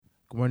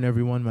Good morning,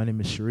 everyone. My name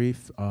is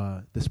Sharif.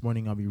 This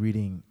morning I'll be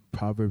reading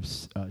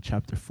Proverbs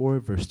chapter 4,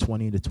 verse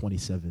 20 to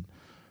 27.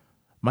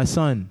 My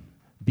son,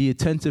 be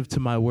attentive to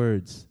my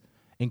words.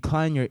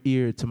 Incline your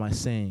ear to my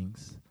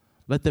sayings.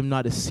 Let them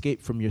not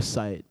escape from your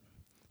sight.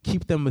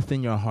 Keep them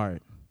within your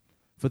heart,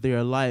 for they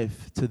are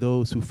life to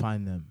those who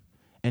find them,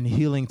 and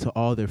healing to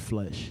all their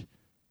flesh.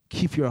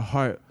 Keep your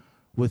heart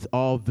with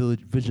all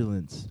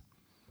vigilance,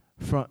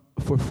 for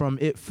from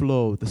it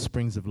flow the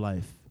springs of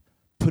life.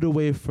 Put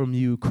away from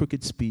you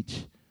crooked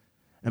speech,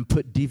 and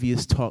put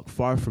devious talk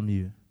far from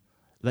you.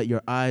 Let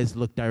your eyes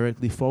look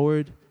directly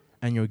forward,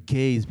 and your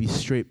gaze be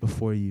straight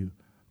before you.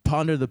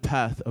 Ponder the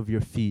path of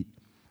your feet,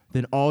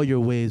 then all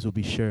your ways will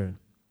be sure.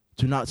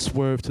 Do not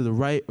swerve to the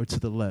right or to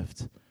the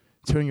left.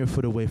 Turn your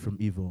foot away from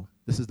evil.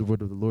 This is the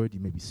word of the Lord. You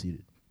may be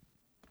seated.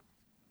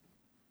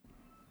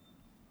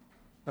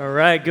 All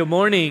right, good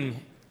morning.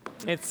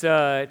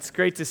 It's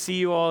great to see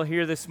you all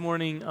here this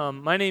morning.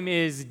 My name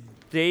is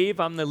Dave.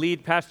 I'm the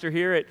lead pastor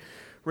here at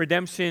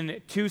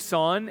Redemption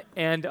Tucson.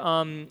 And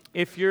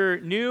if you're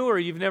new or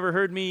you've never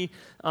heard me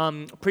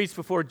preach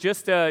before,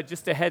 just a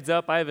heads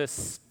up, I have a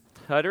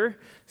stutter,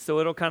 so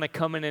it'll kind of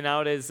come in and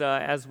out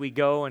as we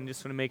go, and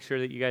just want to make sure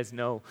that you guys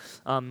know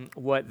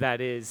what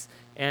that is.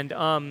 And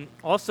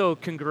also,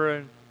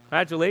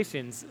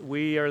 congratulations.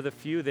 We are the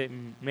few that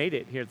made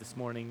it here this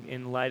morning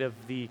in light of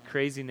the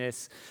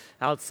craziness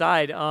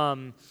outside.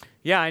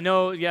 I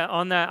know,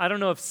 on that, I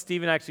don't know if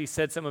Stephen actually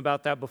said something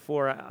about that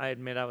before. I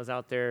admit I was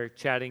out there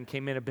chatting,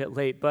 came in a bit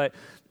late. But,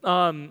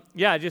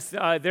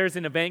 there's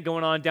an event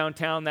going on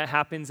downtown that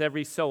happens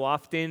every so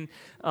often,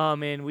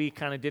 and we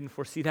kind of didn't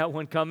foresee that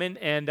one coming.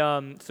 And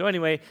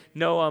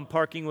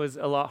parking was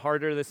a lot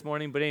harder this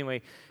morning. But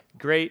anyway,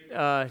 great,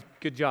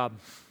 good job,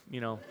 I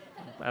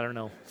don't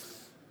know.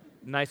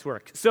 Nice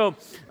work. So,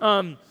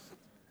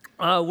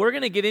 we're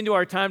going to get into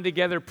our time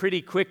together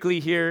pretty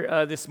quickly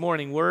here this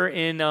morning. We're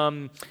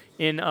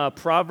in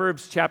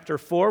Proverbs chapter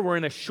 4. We're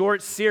in a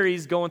short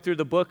series going through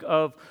the book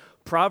of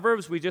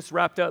Proverbs. We just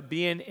wrapped up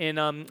being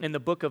in the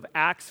book of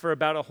Acts for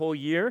about a whole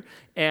year.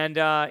 And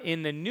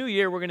in the new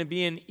year, we're going to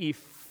be in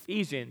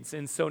Ephesians.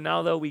 And so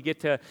now, though, we get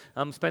to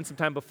spend some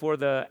time before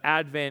the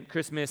Advent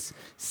Christmas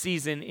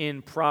season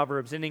in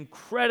Proverbs. An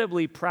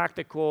incredibly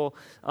practical,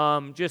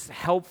 just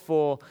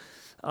helpful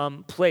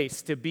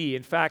place to be.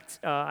 In fact,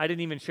 I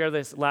didn't even share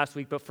this last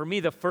week, but for me,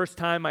 the first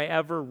time I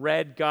ever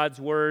read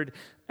God's Word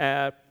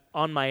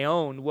on my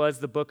own was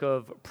the book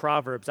of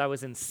Proverbs. I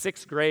was in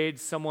 6th grade.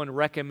 Someone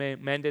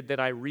recommended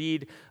that I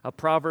read a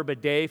proverb a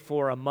day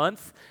for a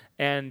month,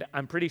 and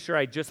I'm pretty sure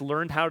I just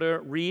learned how to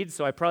read,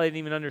 so I probably didn't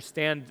even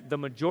understand the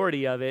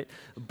majority of it,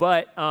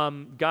 but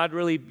God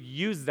really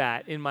used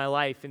that in my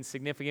life in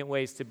significant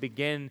ways to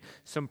begin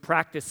some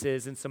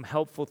practices and some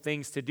helpful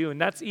things to do, and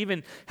that's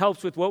even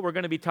helps with what we're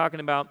going to be talking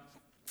about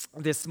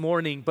this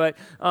morning. But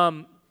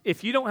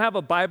if you don't have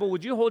a Bible,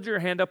 would you hold your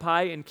hand up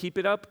high and keep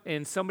it up,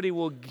 and somebody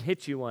will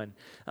hit you one.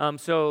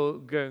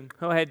 So go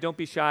ahead, don't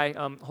be shy.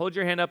 Hold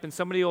your hand up, and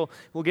somebody will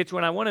get you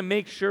one. I want to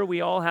make sure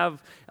we all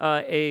have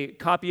a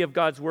copy of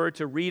God's Word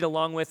to read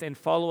along with and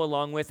follow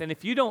along with. And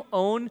if you don't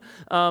own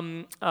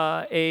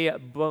a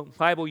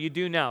Bible, you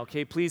do now,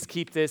 okay? Please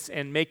keep this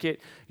and make it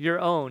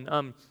your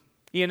own.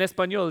 Y en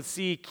español,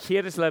 si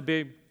quieres la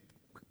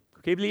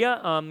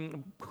Biblia,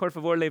 por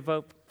favor,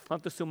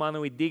 levanta su mano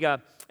y diga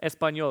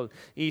español.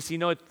 Y si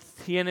no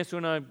tienes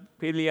una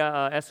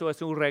Biblia, eso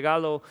es un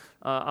regalo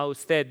a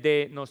usted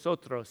de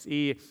nosotros.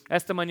 Y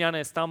esta mañana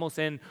estamos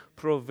en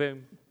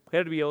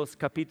Proverbios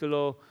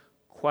capítulo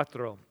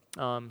 4.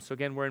 So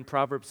again, we're in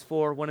Proverbs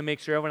 4. Want to make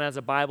sure everyone has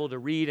a Bible to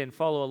read and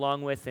follow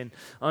along with and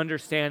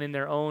understand in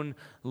their own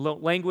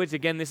language.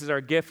 Again, this is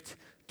our gift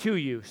to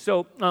you.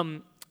 So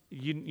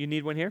you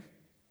need one here?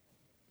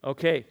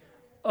 Okay.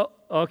 Oh,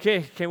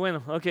 okay. Que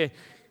bueno. Okay.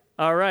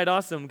 All right,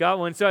 awesome. Got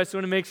one. So I just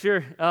want to make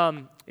sure,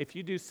 if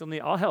you do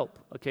something, I'll help.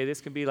 Okay, this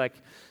can be like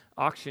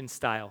auction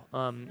style.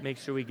 Make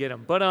sure we get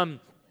them. But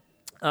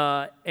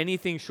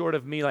anything short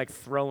of me like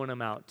throwing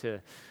them out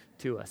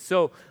to us.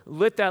 So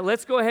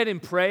let's go ahead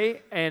and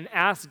pray and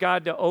ask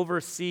God to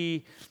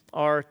oversee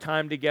our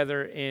time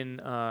together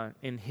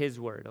in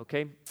His Word,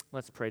 okay?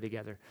 Let's pray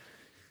together.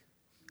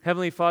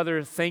 Heavenly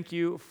Father, thank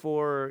you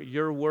for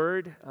your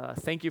word.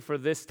 Thank you for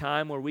this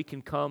time where we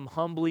can come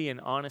humbly and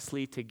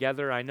honestly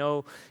together. I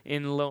know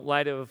in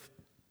light of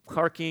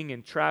parking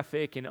and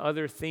traffic and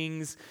other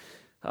things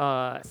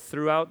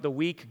throughout the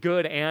week,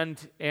 good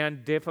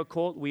and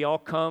difficult, we all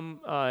come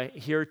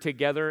here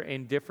together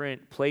in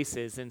different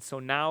places. And so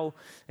now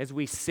as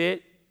we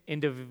sit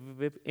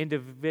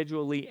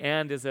individually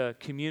and as a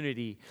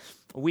community,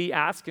 we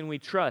ask and we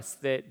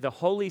trust that the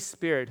Holy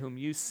Spirit whom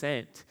you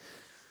sent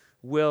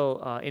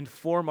will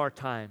inform our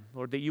time.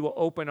 Lord, that you will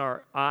open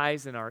our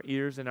eyes and our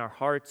ears and our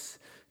hearts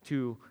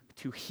to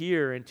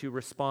hear and to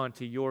respond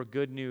to your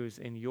good news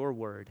in your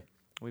word.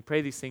 We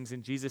pray these things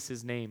in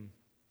Jesus' name.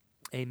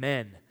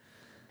 Amen.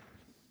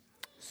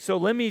 So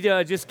let me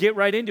just get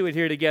right into it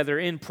here together.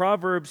 In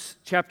Proverbs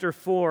chapter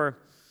 4,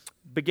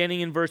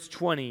 beginning in verse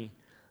 20,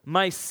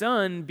 "My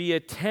son, be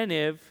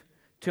attentive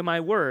to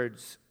my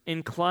words.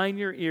 incline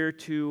your ear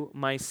to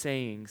my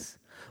sayings.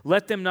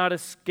 Let them not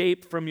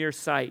escape from your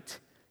sight.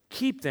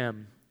 Keep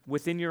them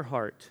within your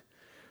heart,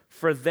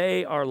 for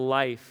they are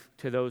life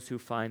to those who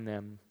find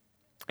them,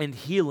 and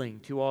healing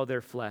to all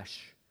their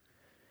flesh.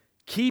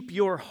 Keep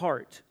your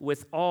heart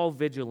with all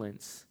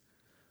vigilance,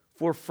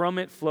 for from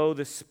it flow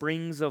the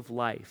springs of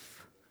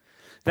life.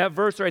 That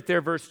verse right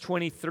there, verse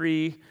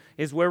 23,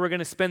 is where we're going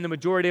to spend the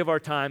majority of our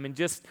time, and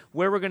just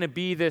where we're going to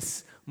be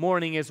this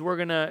morning is we're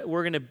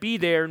going to be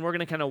there, and we're going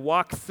to kind of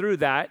walk through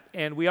that,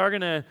 and we are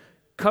going to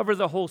cover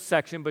the whole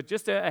section. But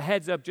just a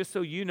heads up, just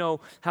so you know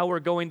how we're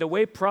going. The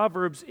way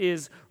Proverbs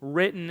is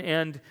written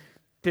and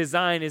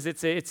design is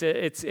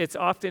it's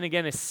often,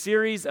 again, a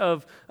series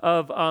of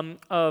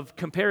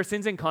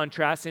comparisons and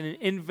contrasts and an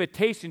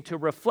invitation to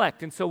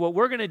reflect. And so what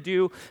we're going to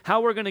do, how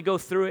we're going to go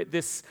through it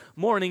this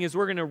morning, is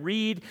we're going to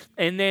read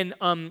and then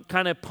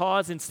kind of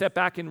pause and step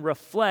back and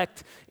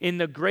reflect in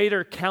the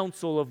greater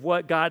counsel of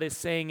what God is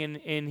saying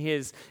in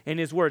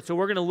His Word. So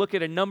we're going to look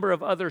at a number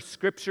of other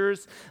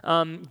scriptures.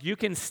 You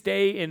can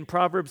stay in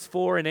Proverbs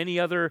 4, and any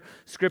other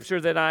scripture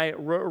that I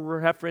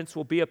reference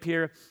will be up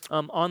here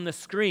on the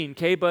screen,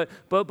 okay?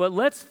 But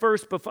let's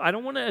first, before, I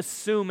don't want to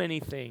assume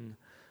anything,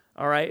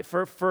 all right,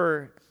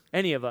 for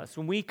any of us.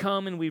 When we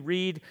come and we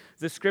read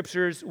the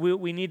scriptures,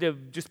 we need to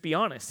just be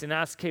honest and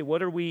ask, okay, what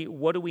do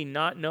we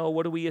not know?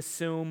 What do we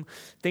assume?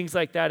 Things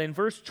like that. In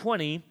verse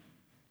 20,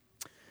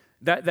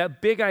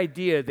 that big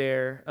idea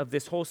there of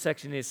this whole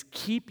section is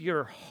keep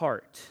your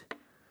heart.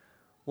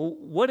 Well,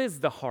 what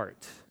is the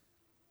heart?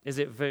 Is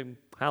it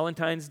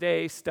Valentine's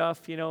Day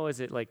stuff, Is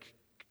it like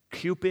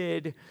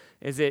Cupid?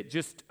 Is it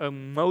just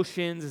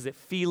emotions? Is it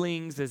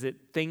feelings? Is it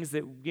things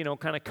that,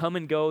 kind of come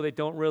and go that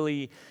don't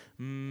really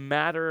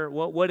matter?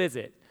 What is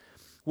it?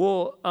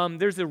 Well,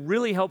 there's a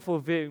really helpful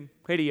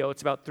video.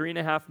 It's about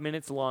 3.5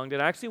 minutes long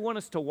that I actually want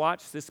us to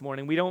watch this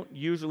morning. We don't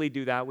usually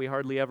do that. We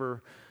hardly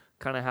ever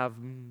kind of have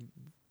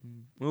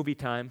movie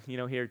time,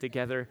 here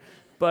together.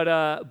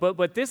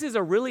 But this is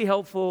a really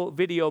helpful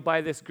video by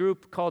this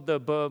group called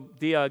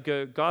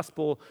the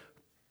Gospel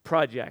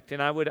Project,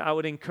 and I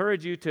would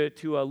encourage you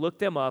to look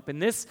them up.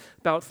 And this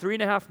about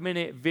 3.5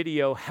 minute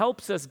video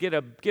helps us get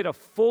a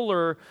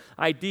fuller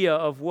idea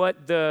of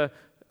what the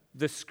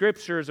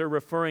scriptures are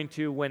referring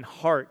to when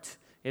heart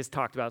is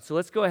talked about. So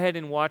let's go ahead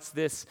and watch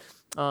this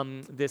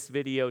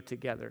video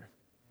together.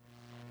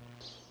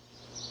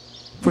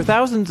 For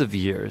thousands of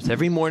years,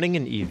 every morning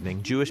and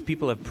evening, Jewish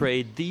people have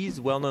prayed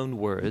these well-known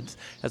words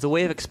as a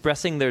way of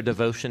expressing their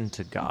devotion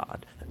to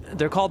God.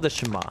 They're called the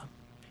Shema.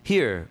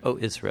 Hear, O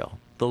Israel,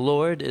 the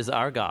Lord is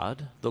our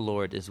God, the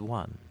Lord is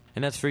one.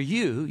 And as for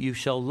you, you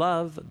shall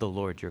love the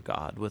Lord your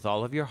God with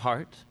all of your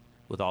heart,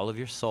 with all of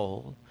your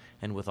soul,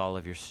 and with all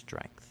of your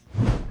strength.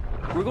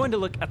 We're going to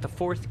look at the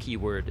fourth key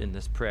word in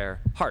this prayer,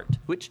 heart,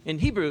 which in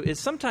Hebrew is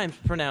sometimes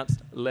pronounced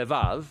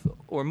levav,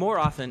 or more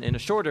often in a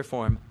shorter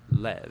form,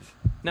 lev.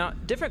 Now,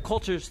 different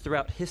cultures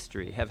throughout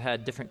history have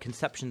had different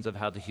conceptions of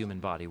how the human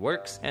body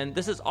works, and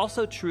this is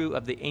also true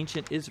of the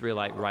ancient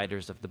Israelite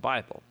writers of the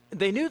Bible.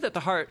 They knew that the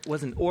heart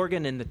was an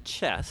organ in the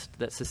chest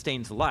that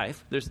sustains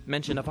life. There's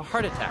mention of a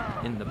heart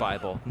attack in the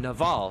Bible,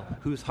 Naval,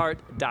 whose heart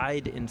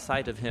died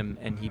inside of him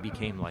and he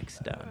became like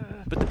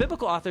stone. But the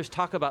biblical authors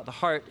talk about the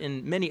heart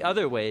in many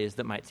other ways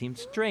that might seem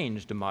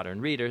strange to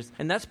modern readers,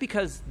 and that's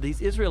because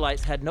these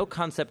Israelites had no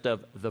concept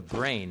of the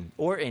brain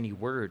or any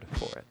word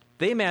for it.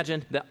 They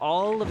imagined that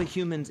all of a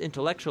human's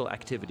intellectual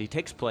activity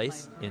takes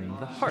place in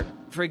the heart.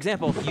 For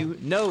example, you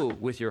know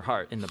with your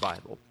heart in the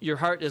Bible. Your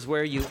heart is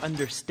where you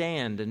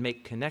understand and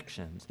make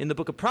connections. In the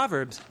book of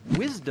Proverbs,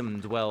 wisdom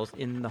dwells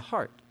in the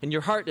heart. And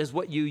your heart is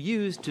what you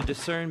use to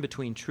discern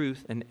between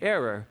truth and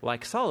error,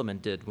 like Solomon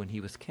did when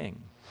he was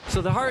king.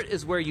 So the heart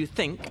is where you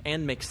think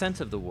and make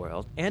sense of the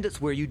world, and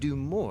it's where you do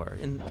more.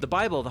 In the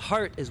Bible, the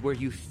heart is where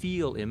you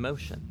feel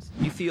emotions.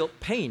 You feel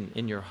pain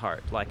in your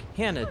heart, like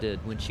Hannah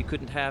did when she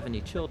couldn't have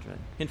any children.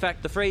 In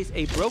fact, the phrase,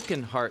 a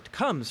broken heart,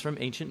 comes from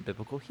ancient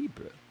biblical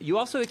Hebrew. You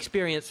also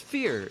experience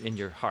fear in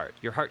your heart.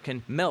 Your heart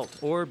can melt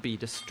or be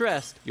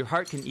distressed. Your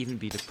heart can even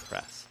be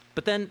depressed.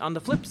 But then, on the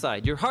flip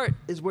side, your heart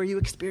is where you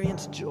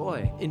experience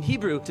joy. In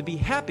Hebrew, to be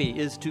happy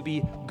is to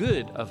be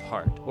good of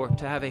heart, or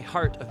to have a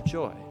heart of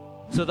joy.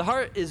 So the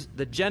heart is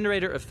the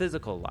generator of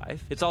physical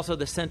life. It's also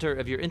the center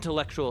of your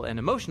intellectual and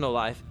emotional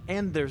life,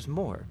 and there's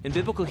more. In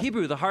biblical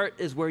Hebrew, the heart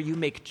is where you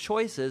make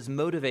choices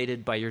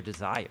motivated by your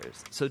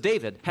desires. So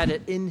David had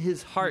it in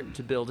his heart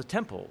to build a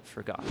temple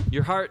for God.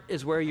 Your heart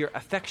is where your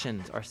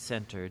affections are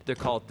centered. They're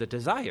called the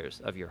desires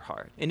of your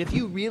heart. And if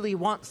you really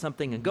want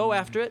something and go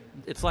after it,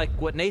 it's like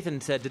what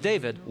Nathan said to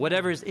David,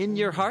 whatever's in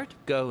your heart,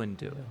 go and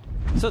do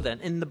it. So then,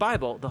 in the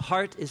Bible, the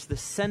heart is the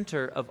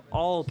center of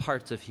all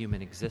parts of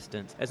human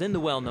existence, as in the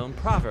well-known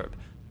proverb,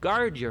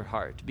 guard your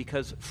heart,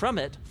 because from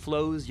it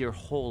flows your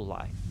whole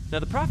life. Now,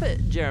 the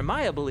prophet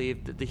Jeremiah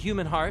believed that the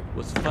human heart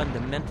was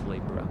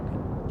fundamentally broken.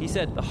 He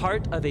said, the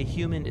heart of a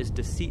human is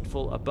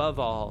deceitful above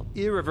all,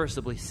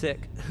 irreversibly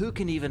sick. Who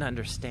can even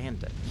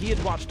understand it? He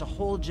had watched a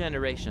whole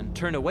generation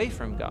turn away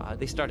from God.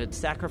 They started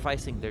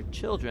sacrificing their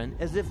children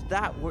as if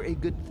that were a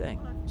good thing.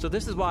 So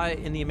this is why,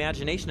 in the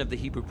imagination of the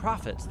Hebrew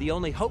prophets, the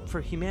only hope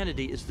for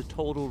humanity is the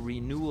total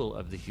renewal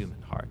of the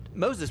human heart.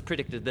 Moses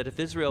predicted that if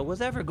Israel was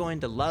ever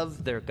going to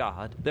love their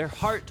God, their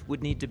heart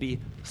would need to be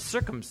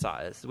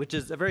circumcised, which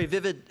is a very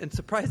vivid and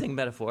surprising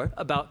metaphor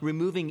about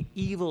removing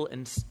evil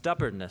and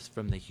stubbornness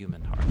from the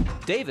human heart.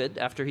 David,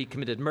 after he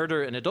committed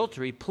murder and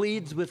adultery,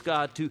 pleads with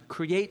God to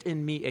create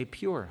in me a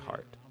pure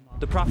heart.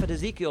 The prophet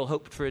Ezekiel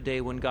hoped for a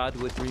day when God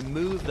would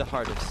remove the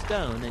heart of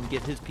stone and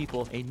give his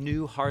people a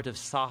new heart of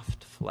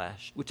soft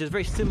flesh, which is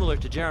very similar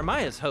to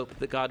Jeremiah's hope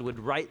that God would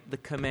write the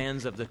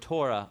commands of the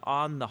Torah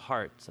on the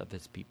hearts of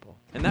his people.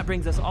 And that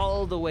brings us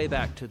all the way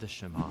back to the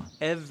Shema.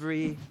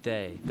 Every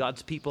day,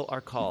 God's people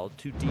are called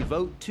to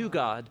devote to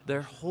God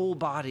their whole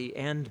body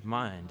and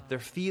mind, their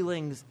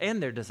feelings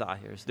and their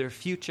desires, their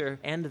future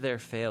and their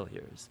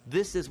failures.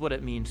 This is what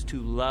it means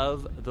to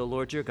love the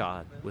Lord your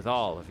God with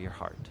all of your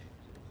heart.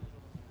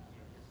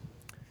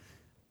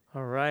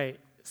 All right.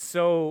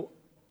 So,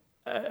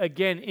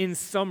 again, in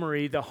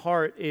summary, the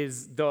heart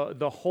is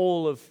the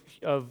whole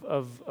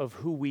of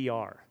who we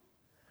are.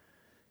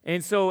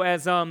 And so,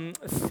 as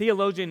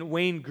theologian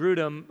Wayne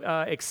Grudem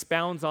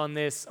expounds on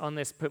this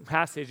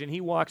passage, and he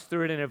walks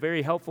through it in a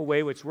very helpful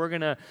way, which we're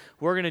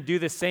gonna do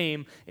the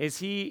same. Is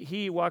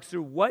he walks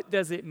through what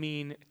does it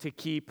mean to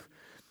keep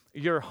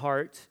your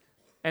heart,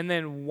 and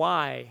then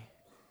why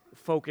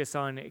focus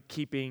on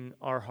keeping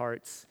our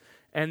hearts.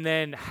 And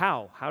then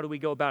how do we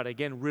go about it?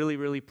 Again, really,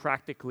 really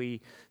practically.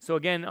 So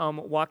again,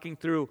 walking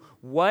through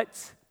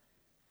what,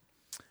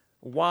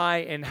 why,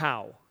 and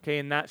how. Okay,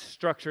 and that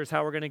structure is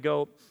how we're going to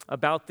go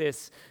about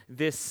this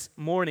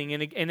morning.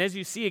 And as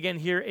you see again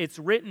here, it's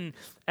written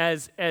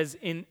as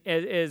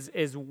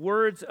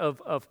words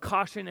of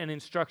caution and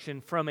instruction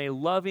from a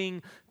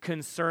loving,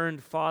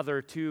 concerned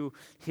father to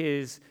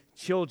his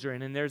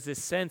children. And there's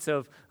this sense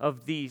of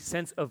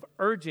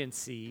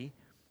urgency.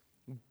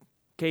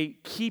 Okay,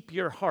 keep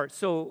your heart.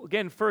 So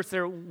again, first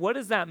there, what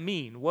does that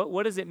mean?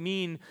 What does it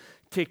mean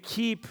to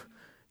keep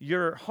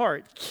your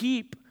heart?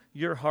 Keep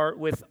your heart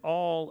with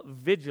all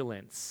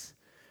vigilance.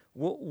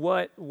 What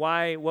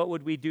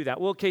would we do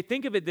that? Well, okay,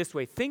 think of it this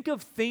way. Think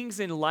of things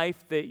in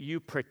life that you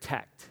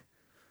protect.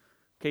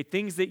 Okay,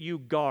 things that you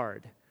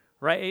guard,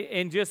 right?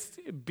 And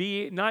just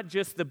be not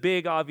just the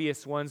big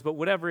obvious ones, but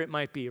whatever it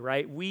might be,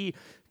 right? We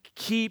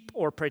keep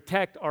or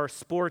protect our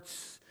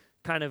sports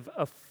kind of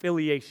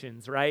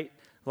affiliations, right?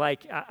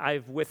 Like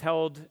I've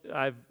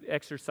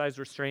exercised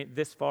restraint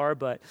this far,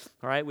 but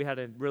all right, we had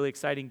a really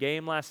exciting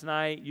game last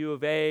night, U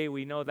of A,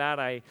 we know that.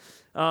 I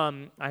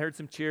heard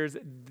some cheers.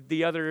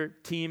 The other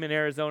team in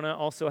Arizona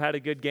also had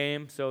a good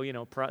game, so,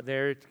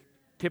 they're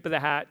tip of the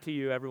hat to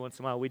you. Every once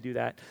in a while we do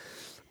that.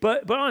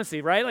 But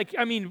honestly, right,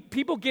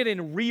 people get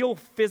in real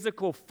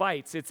physical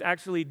fights. It's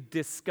actually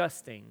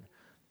disgusting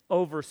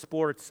over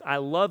sports. I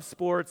love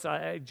sports,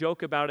 I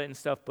joke about it and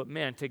stuff, but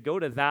man, to go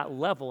to that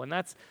level, and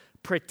that's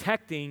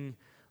protecting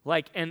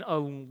like an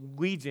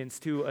allegiance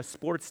to a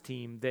sports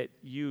team that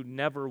you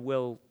never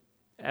will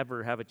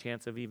ever have a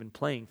chance of even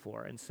playing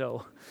for. And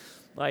so,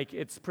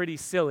 it's pretty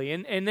silly.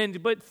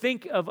 But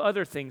think of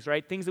other things,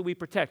 right? Things that we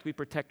protect. We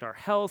protect our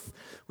health.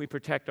 We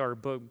protect our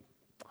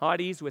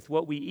bodies with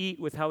what we eat,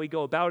 with how we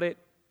go about it.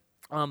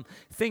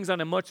 Things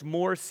on a much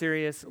more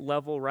serious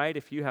level, right?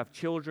 If you have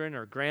children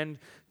or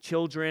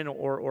grandchildren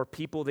or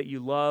people that you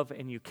love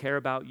and you care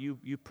about,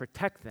 you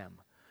protect them,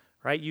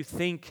 right? You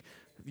think...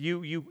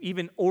 You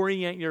even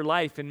orient your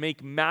life and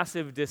make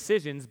massive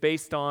decisions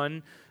based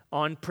on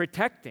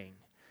protecting.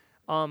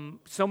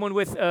 Someone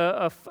with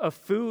a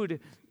food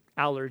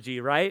allergy,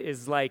 right,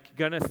 is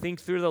gonna think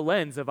through the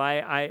lens of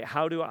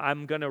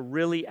I'm gonna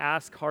really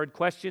ask hard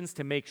questions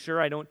to make sure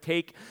I don't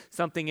take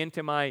something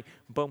into my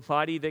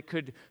body that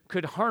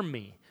could harm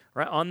me.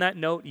 Right. On that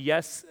note,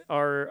 yes,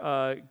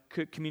 our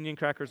communion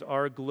crackers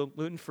are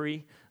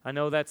gluten-free. I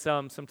know that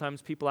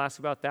sometimes people ask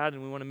about that,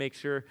 and we want to make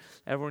sure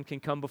everyone can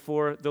come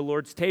before the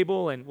Lord's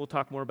table, and we'll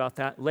talk more about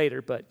that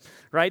later. But,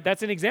 right,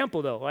 that's an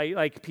example, though.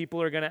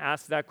 People are going to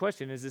ask that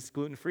question, is this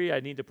gluten-free? I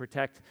need to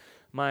protect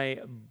my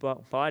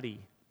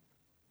body.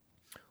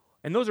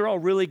 And those are all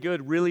really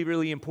good, really,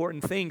 really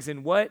important things.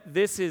 And what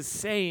this is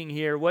saying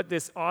here, what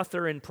this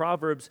author in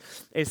Proverbs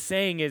is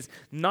saying is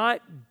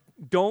not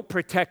don't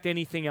protect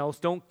anything else,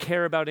 don't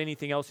care about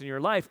anything else in your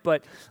life,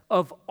 but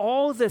of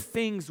all the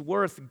things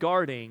worth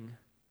guarding,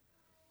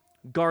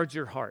 guard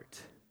your heart.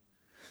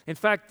 In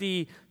fact,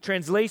 the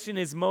translation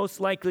is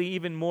most likely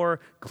even more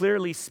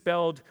clearly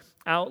spelled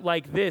out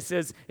like this,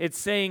 as it's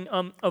saying,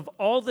 of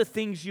all the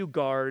things you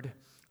guard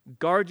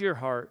your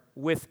heart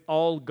with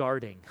all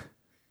guarding.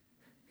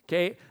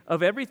 Okay?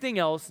 Of everything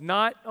else,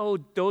 not,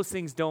 those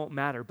things don't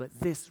matter, but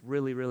this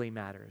really, really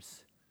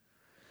matters.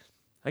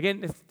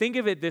 Again, think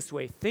of it this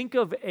way. Think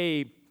of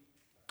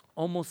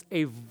almost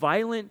a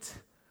violent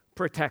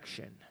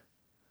protection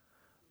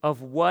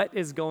of what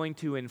is going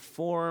to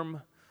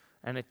inform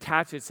and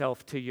attach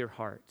itself to your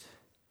heart.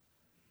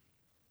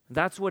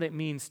 That's what it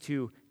means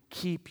to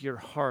keep your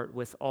heart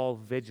with all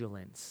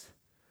vigilance.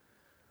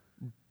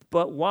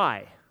 But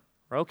why?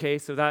 Okay,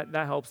 so that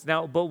helps.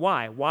 Now, but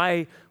why?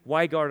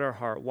 Why guard our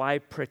heart? Why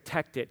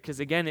protect it? Because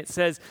again, it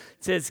says,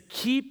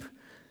 keep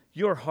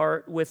your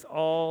heart with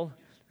all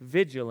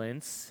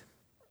vigilance.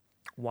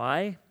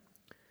 Why?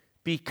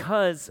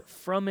 Because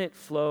from it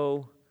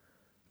flow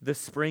the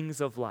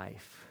springs of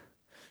life.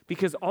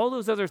 Because all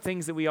those other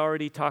things that we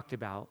already talked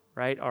about,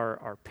 right,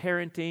 our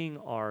parenting,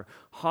 our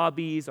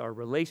hobbies, our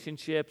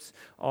relationships,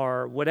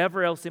 our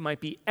whatever else it might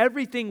be,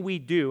 everything we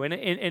do, and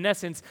in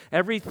essence,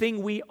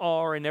 everything we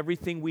are and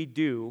everything we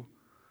do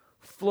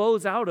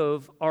flows out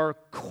of our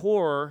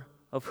core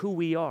of who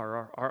we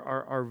are,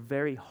 our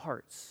very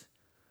hearts.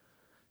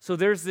 So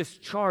there's this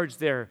charge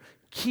there,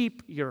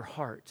 keep your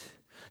heart.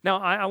 Now,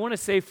 I want to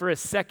say for a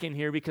second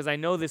here, because I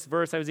know this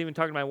verse. I was even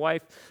talking to my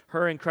wife,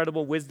 her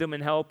incredible wisdom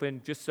and help,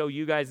 and just so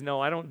you guys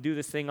know, I don't do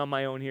this thing on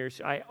my own here.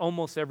 I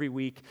almost every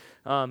week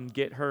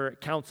get her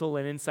counsel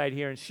and insight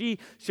here, and she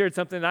shared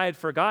something that I had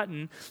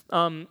forgotten,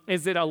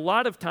 is that a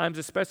lot of times,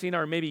 especially in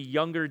our maybe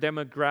younger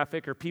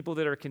demographic or people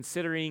that are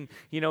considering,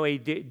 a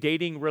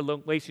dating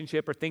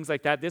relationship or things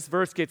like that, this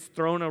verse gets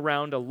thrown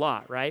around a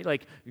lot, right?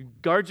 Like,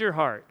 guard your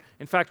heart.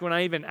 In fact, when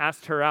I even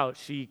asked her out,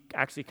 she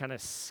actually kind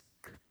of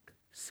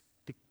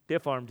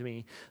stiff-armed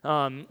me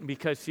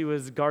because she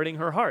was guarding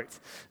her heart,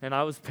 and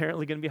I was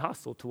apparently going to be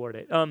hostile toward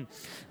it.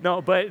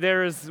 No, but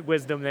there is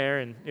wisdom there,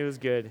 and it was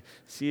good.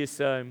 She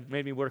just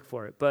made me work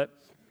for it. But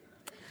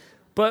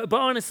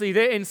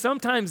honestly, and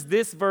sometimes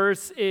this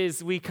verse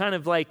is, we kind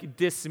of like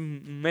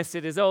dismiss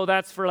it as, oh,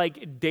 that's for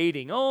like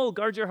dating. Oh,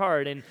 guard your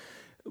heart.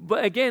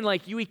 But again,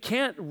 like we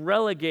can't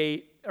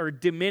relegate or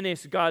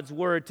diminish God's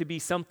word to be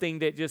something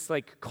that just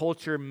like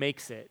culture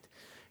makes it.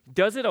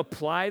 Does it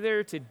apply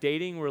there to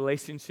dating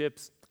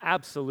relationships?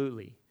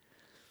 Absolutely.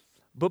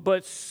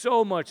 But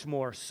so much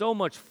more, so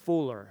much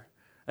fuller.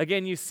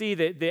 Again, you see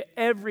that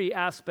every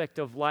aspect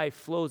of life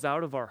flows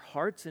out of our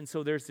hearts, and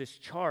so there's this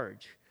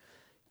charge.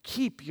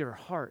 Keep your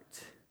heart.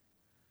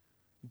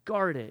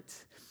 Guard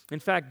it.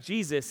 In fact,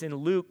 Jesus in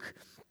Luke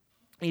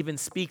even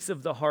speaks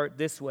of the heart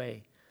this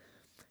way.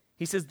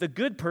 He says, the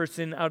good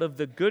person out of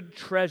the good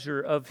treasure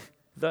of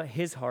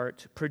his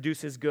heart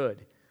produces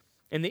good,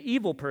 and the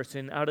evil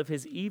person out of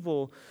his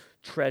evil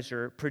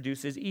treasure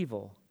produces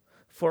evil.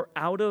 For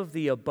out of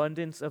the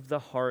abundance of the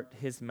heart,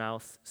 his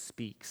mouth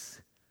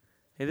speaks.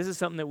 And this is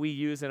something that we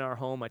use in our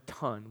home a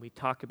ton. We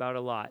talk about a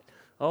lot.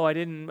 Oh,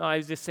 I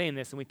was just saying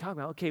this. And we talk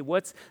about, okay,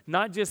 what's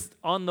not just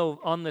on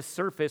the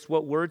surface,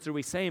 what words are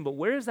we saying, but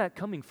where is that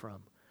coming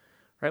from?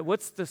 Right?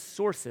 What's the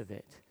source of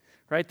it?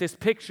 Right? This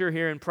picture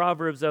here in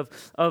Proverbs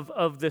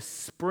of the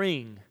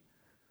spring,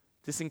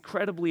 this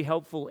incredibly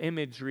helpful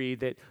imagery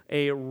that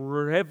a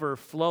river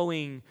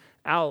flowing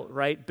out,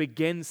 right,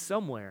 begins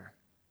somewhere.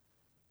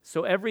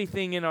 So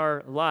everything in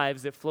our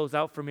lives that flows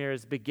out from here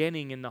is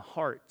beginning in the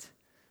heart.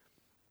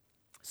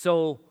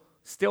 So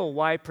still,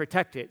 why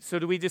protect it? So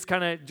do we just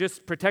kind of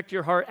just protect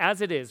your heart as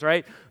it is,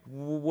 right?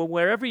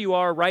 Wherever you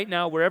are right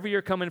now, wherever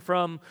you're coming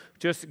from,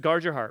 just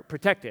guard your heart.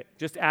 Protect it,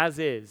 just as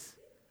is.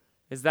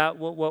 Is that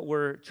what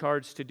we're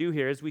charged to do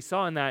here? As we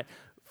saw in that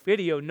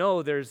video,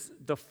 no, there's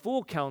the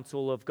full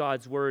counsel of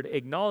God's word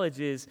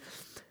acknowledges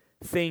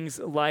things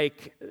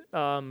like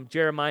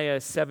Jeremiah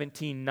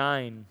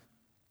 17:9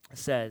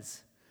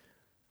 says,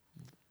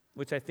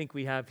 which I think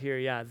we have here,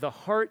 yeah. The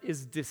heart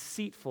is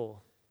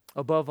deceitful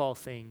above all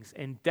things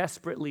and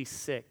desperately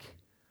sick.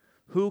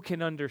 Who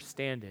can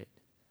understand it?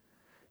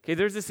 Okay,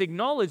 there's this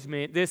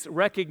acknowledgement, this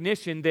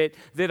recognition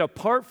that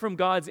apart from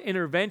God's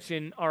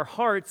intervention, our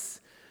hearts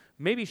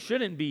maybe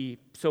shouldn't be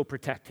so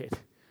protected.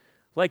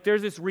 Like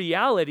there's this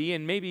reality,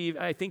 and maybe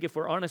I think if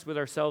we're honest with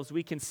ourselves,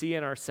 we can see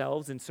in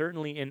ourselves and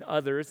certainly in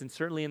others and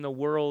certainly in the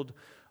world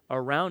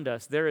around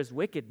us, there is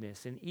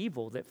wickedness and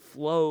evil that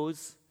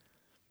flows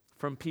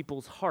from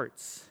people's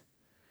hearts.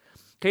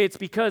 Okay, it's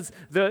because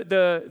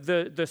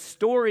the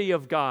story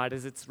of God,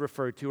 as it's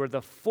referred to, or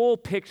the full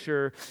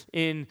picture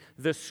in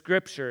the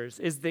scriptures,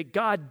 is that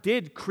God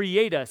did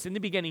create us. In the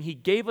beginning, he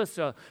gave us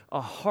a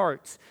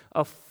heart,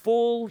 a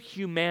full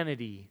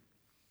humanity.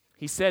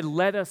 He said,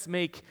 let us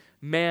make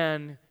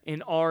man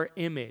in our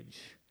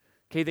image.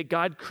 Okay, that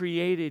God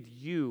created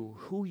you,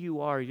 who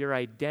you are, your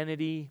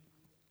identity,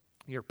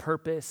 your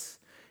purpose,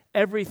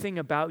 everything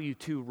about you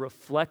to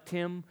reflect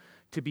him,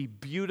 to be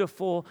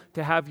beautiful,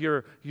 to have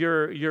your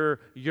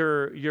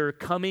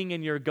coming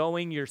and your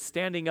going, your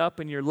standing up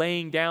and your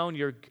laying down,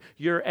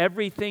 your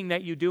everything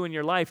that you do in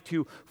your life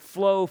to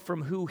flow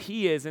from who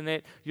he is, and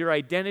that your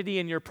identity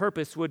and your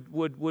purpose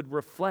would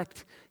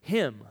reflect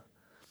him.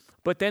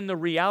 But then the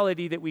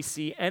reality that we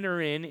see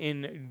enter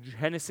in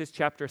Genesis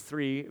chapter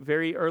 3,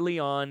 very early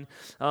on,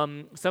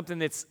 something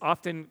that's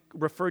often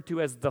referred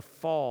to as the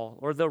fall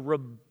or the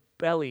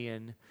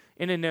rebellion.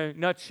 In a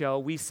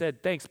nutshell, we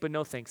said, thanks, but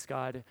no thanks,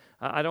 God.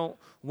 I don't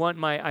want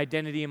my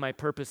identity and my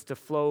purpose to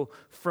flow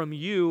from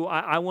you.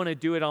 I want to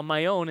do it on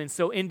my own. And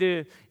so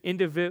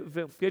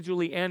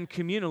individually and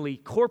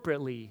communally,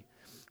 corporately,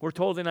 We're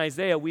told in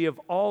Isaiah, we have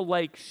all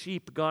like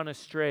sheep gone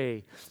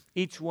astray,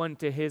 each one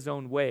to his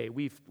own way.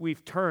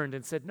 We've turned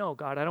and said, no,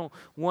 God, I don't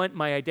want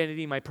my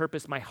identity, my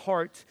purpose, my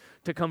heart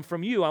to come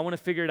from you. I want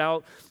to figure it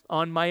out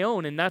on my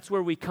own. And that's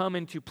where we come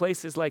into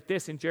places like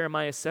this in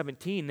Jeremiah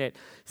 17 that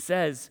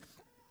says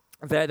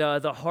that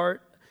the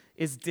heart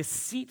is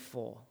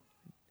deceitful,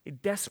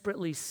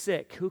 desperately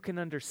sick. Who can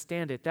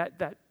understand it?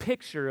 That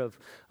picture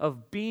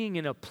of being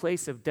in a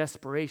place of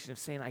desperation, of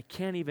saying, I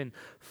can't even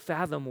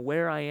fathom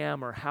where I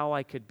am or how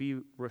I could be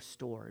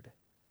restored.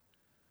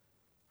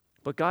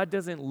 But God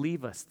doesn't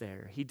leave us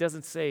there. He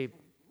doesn't say,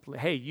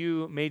 hey,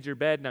 you made your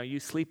bed, now you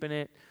sleep in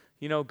it.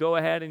 Go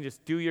ahead and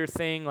just do your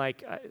thing.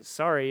 Like,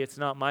 sorry, it's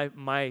not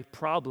my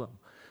problem.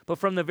 But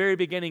from the very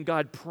beginning,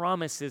 God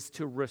promises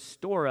to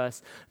restore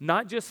us,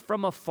 not just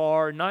from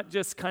afar, not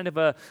just kind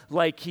of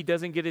like he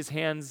doesn't get his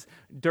hands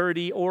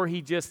dirty, or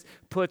he just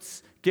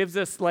gives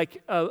us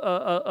like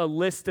a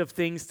list of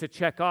things to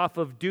check off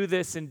of do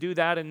this and do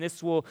that, and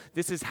this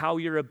is how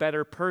you're a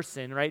better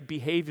person, right?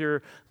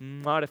 Behavior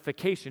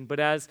modification. But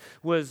as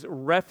was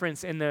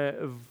referenced in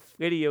the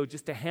video,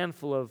 just a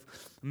handful of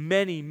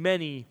many,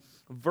 many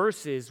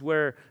verses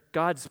where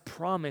God's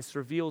promise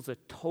reveals a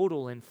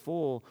total and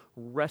full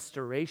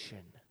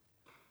restoration,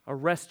 a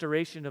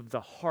restoration of the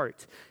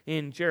heart.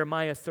 In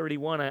Jeremiah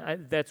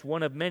 31, that's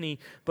one of many,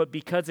 but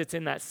because it's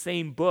in that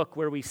same book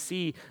where we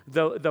see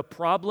the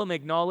problem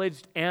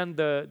acknowledged and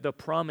the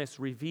promise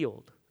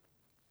revealed,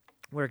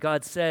 where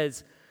God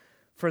says,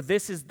 for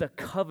this is the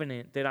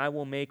covenant that I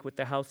will make with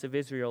the house of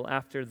Israel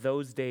after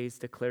those days,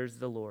 declares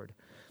the Lord.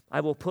 I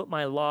will put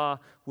my law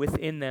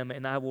within them,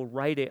 and I will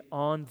write it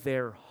on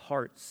their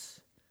hearts.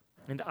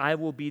 And I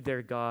will be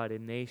their God,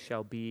 and they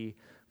shall be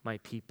my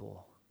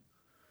people.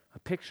 A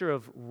picture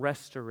of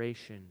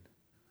restoration,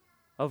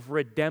 of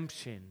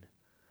redemption,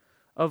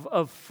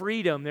 of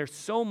freedom. There's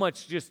so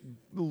much just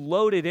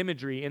loaded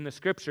imagery in the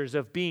scriptures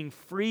of being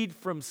freed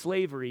from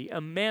slavery,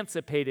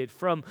 emancipated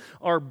from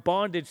our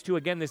bondage to,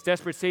 again, this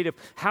desperate state of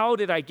how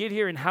did I get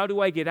here and how do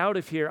I get out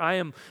of here? I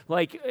am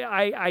like,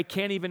 I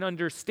can't even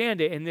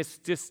understand it. And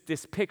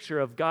this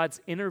picture of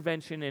God's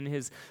intervention and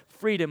his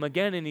freedom,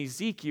 again in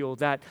Ezekiel,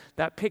 that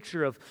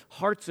picture of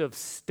hearts of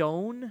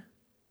stone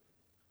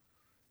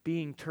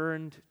being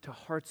turned to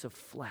hearts of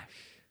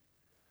flesh.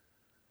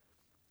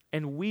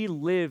 And we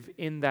live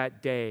in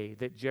that day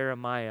that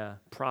Jeremiah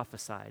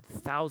prophesied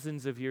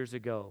thousands of years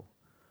ago,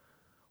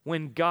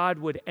 when God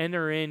would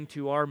enter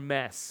into our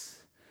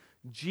mess.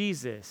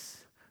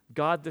 Jesus,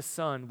 God the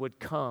Son, would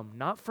come,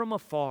 not from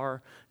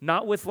afar,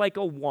 not with like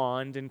a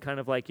wand and kind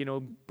of like,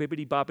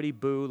 bibbity boppity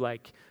boo,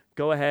 like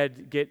go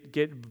ahead,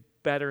 get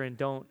better and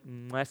don't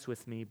mess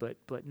with me, but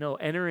no,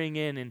 entering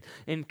in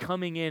and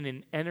coming in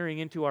and entering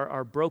into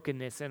our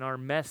brokenness and our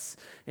mess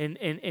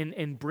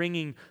and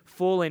bringing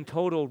full and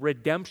total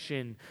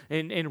redemption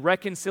and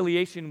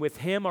reconciliation with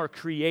him, our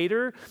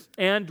creator,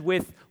 and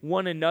with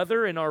one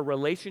another in our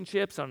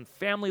relationships on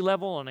family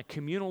level, on a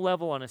communal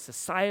level, on a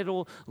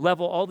societal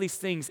level, all these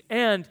things,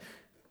 and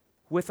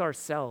with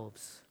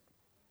ourselves.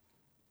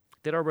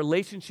 That our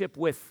relationship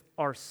with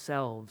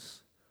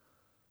ourselves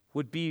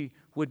would be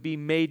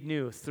made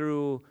new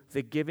through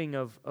the giving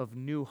of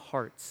new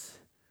hearts.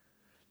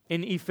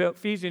 In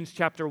Ephesians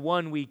chapter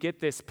 1, we get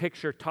this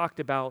picture talked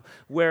about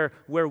where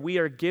we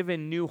are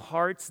given new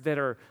hearts that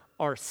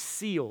are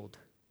sealed,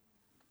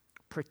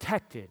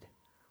 protected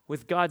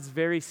with God's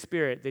very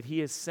Spirit that he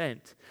has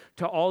sent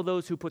to all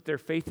those who put their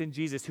faith in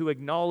Jesus, who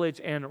acknowledge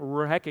and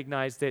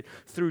recognize that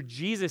through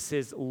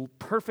Jesus'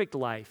 perfect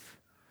life,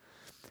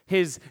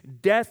 his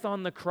death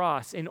on the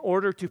cross, in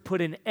order to put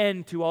an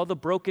end to all the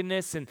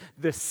brokenness and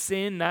the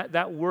sin,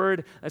 that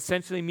word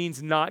essentially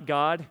means not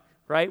God,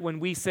 right? When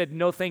we said,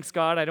 no thanks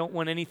God, I don't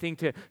want anything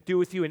to do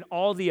with you, and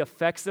all the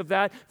effects of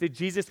that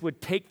Jesus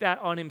would take that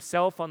on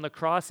himself on the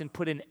cross and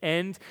put an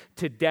end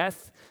to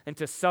death and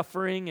to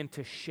suffering and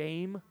to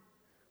shame,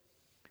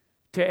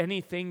 to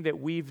anything that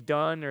we've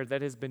done or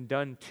that has been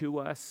done to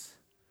us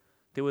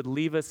that would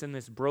leave us in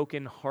this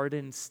broken,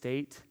 hardened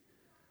state.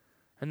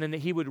 And then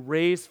that he would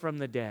raise from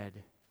the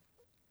dead.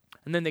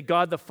 And then that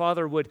God the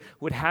Father would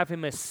have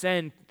him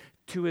ascend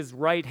to his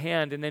right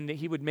hand, and then that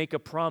he would make a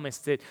promise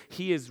that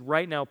he is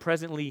right now,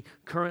 presently,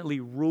 currently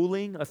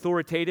ruling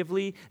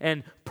authoritatively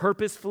and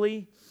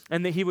purposefully,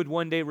 and that he would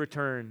one day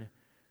return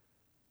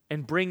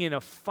and bring in a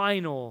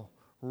final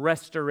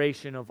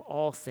restoration of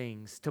all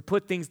things, to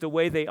put things the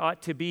way they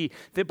ought to be,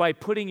 that by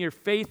putting your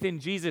faith in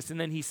Jesus,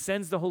 and then he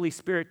sends the Holy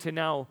Spirit to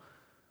now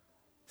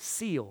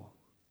seal,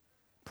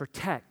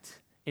 protect,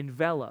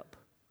 envelop.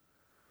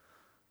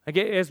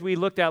 Again, as we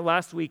looked at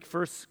last week,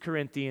 1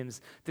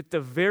 Corinthians, that the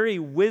very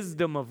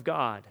wisdom of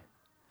God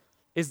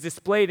is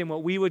displayed in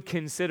what we would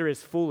consider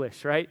as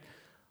foolish, right?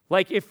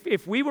 Like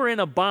if we were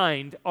in a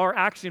bind, our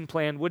action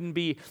plan wouldn't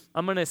be,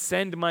 I'm going to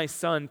send my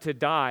son to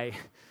die,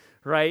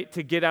 right,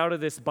 to get out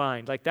of this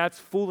bind. Like that's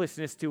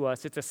foolishness to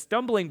us. It's a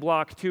stumbling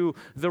block to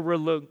the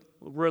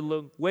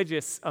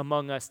religious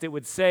among us that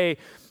would say,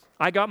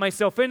 I got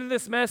myself into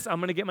this mess.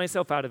 I'm going to get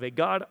myself out of it.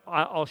 God,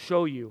 I'll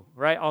show you,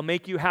 right? I'll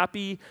make you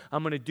happy.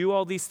 I'm going to do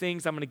all these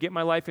things. I'm going to get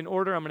my life in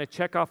order. I'm going to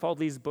check off all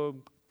these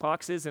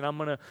boxes, and I'm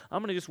going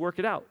to just work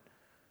it out,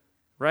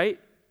 right?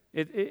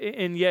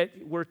 And yet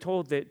we're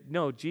told that,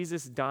 no,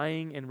 Jesus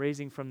dying and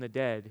raising from the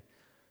dead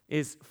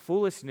is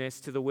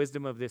foolishness to the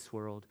wisdom of this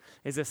world,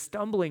 is a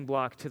stumbling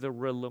block to the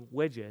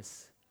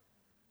religious,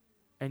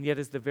 and yet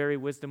is the very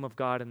wisdom of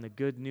God and the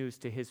good news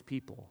to his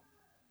people.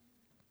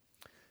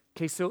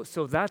 Okay, so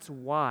that's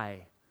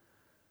why.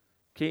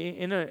 Okay,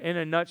 in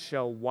a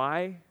nutshell,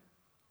 why?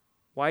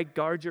 Why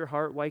guard your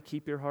heart? Why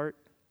keep your heart?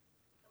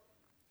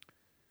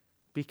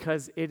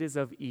 Because it is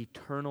of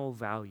eternal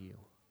value.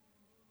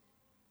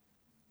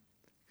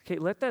 Okay,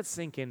 let that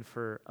sink in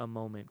for a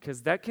moment,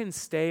 because that can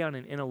stay on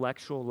an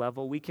intellectual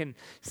level. We can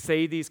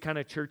say these kind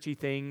of churchy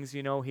things,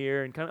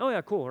 here, and kind of, oh yeah,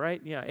 cool, right?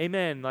 Yeah,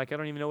 amen. Like, I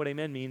don't even know what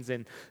amen means,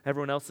 and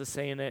everyone else is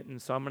saying it,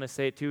 and so I'm going to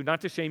say it too.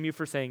 Not to shame you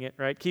for saying it,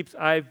 right?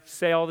 I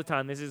say all the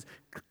time, this is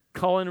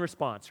call and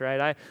response,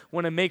 right? I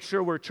want to make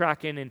sure we're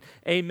tracking, and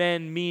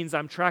amen means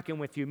I'm tracking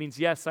with you. It means,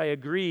 yes, I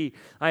agree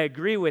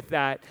with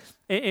that.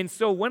 And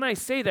so when I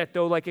say that,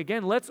 though, like,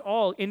 again, let's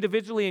all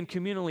individually and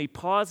communally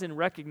pause and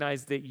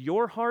recognize that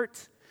your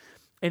heart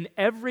and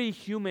every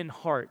human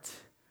heart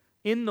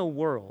in the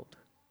world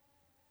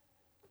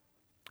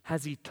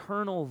has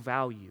eternal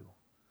value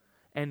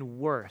and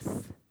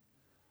worth.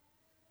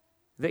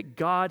 That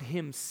God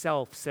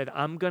himself said,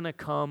 I'm going to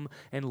come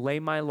and lay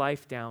my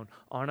life down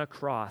on a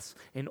cross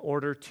in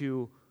order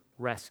to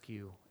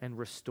rescue and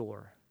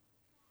restore.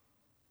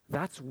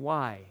 That's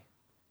why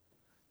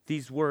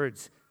these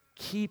words,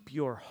 keep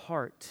your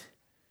heart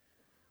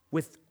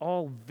with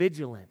all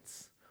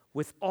vigilance,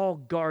 with all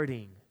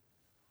guarding,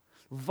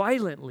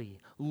 violently,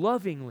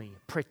 lovingly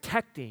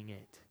protecting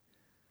it,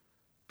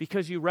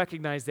 because you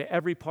recognize that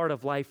every part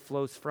of life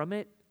flows from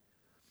it,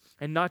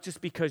 and not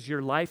just because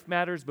your life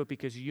matters, but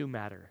because you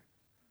matter.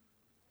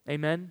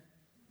 Amen?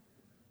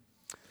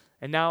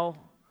 And now,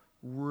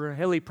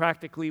 really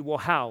practically, well,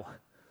 how?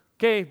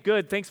 Okay,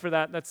 good, thanks for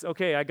that. That's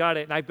okay, I got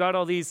it. And I've got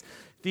all these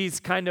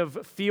kind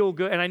of feel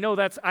good, and I know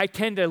I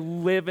tend to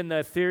live in the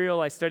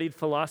ethereal. I studied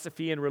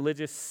philosophy and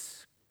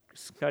religious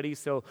studies,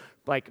 so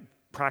like,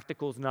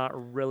 practical is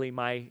not really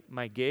my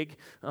gig.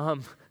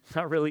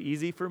 Not really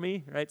easy for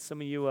me, right? Some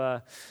of you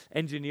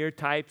engineer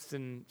types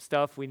and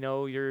stuff, we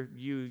know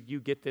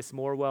you get this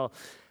more. Well,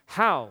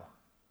 how?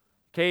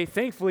 Okay,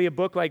 thankfully a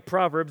book like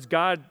Proverbs,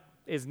 God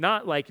is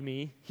not like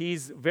me.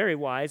 He's very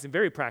wise and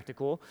very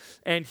practical,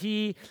 and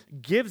he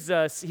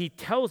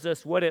tells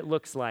us what it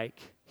looks like.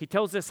 He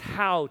tells us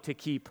how to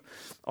keep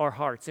our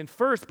hearts. And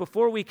first,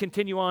 before we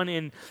continue on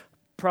in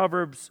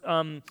Proverbs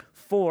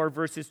 4,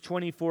 verses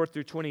 24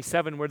 through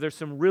 27, where there's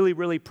some really,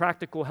 really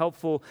practical,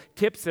 helpful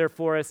tips there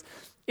for us.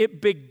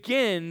 It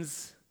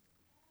begins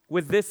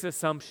with this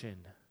assumption: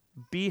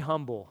 be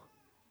humble.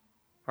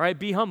 All right,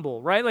 be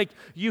humble, right? Like,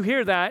 you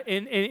hear that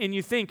and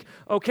you think,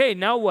 okay,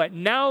 now what?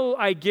 Now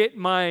I get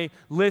my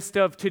list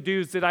of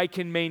to-dos that I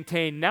can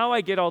maintain. Now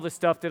I get all the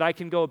stuff that I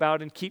can go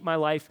about and keep my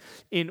life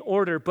in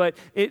order. But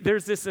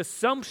there's this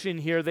assumption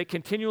here that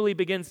continually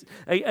begins,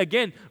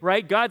 again,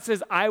 right? God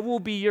says, I will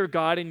be your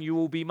God and you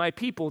will be my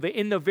people. That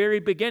in the very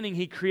beginning,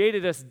 he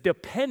created us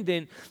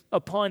dependent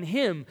upon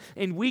him.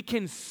 And we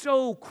can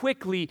so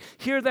quickly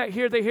hear that,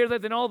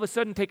 then all of a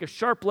sudden take a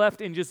sharp left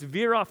and just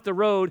veer off the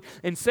road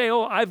and say,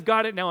 oh, I've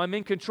got it now, I'm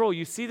in control.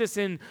 You see this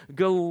in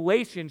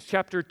Galatians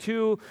chapter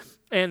 2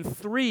 and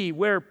 3,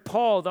 where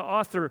Paul, the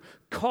author,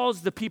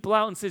 calls the people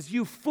out and says,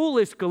 you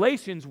foolish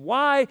Galatians,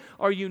 why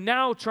are you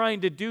now trying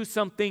to do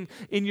something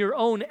in your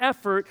own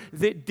effort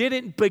that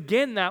didn't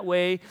begin that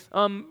way,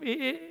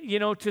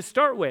 to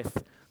start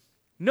with?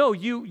 No,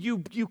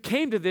 you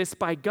came to this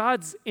by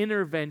God's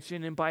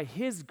intervention and by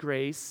his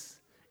grace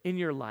in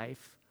your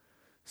life,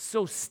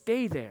 so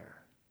stay there.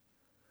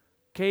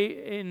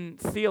 Okay, in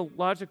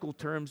theological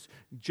terms,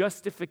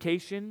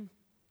 justification,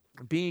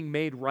 being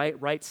made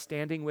right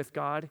standing with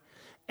God,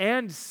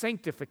 and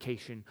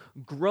sanctification,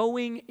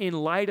 growing in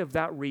light of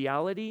that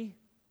reality,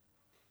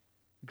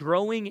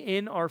 growing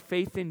in our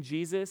faith in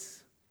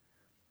Jesus,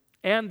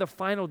 and the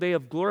final day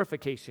of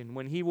glorification,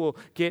 when he will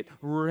get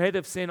rid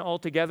of sin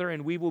altogether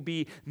and we will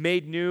be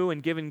made new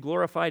and given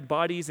glorified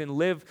bodies and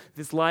live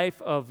this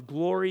life of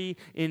glory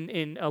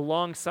in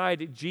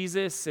alongside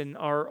Jesus and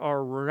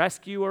our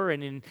rescuer,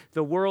 and in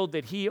the world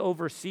that he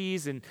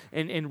oversees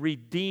and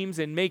redeems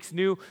and makes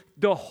new.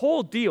 The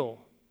whole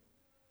deal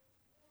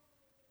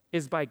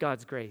is by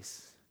God's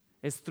grace.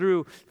 It's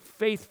through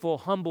faithful,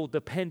 humble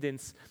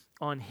dependence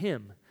on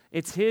him.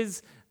 It's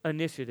his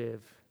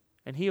initiative.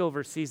 And he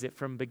oversees it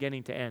from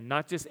beginning to end,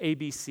 not just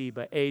ABC,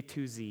 but A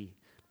to Z.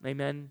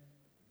 Amen?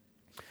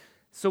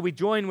 So we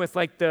join with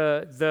like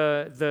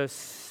the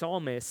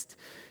psalmist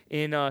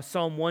in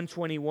Psalm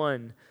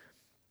 121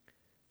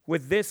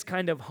 with this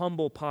kind of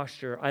humble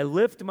posture. I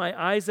lift my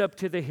eyes up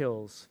to the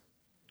hills.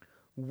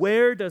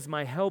 Where does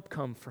my help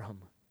come from?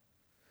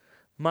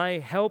 My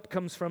help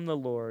comes from the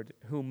Lord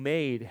who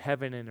made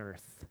heaven and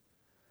earth.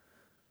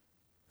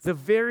 The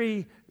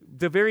very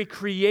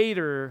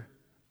creator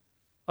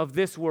of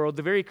this world,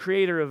 the very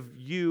creator of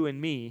you and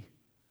me,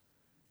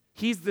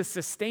 he's the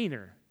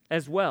sustainer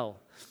as well.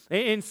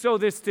 And so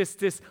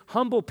this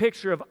humble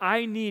picture of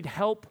I need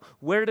help,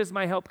 where does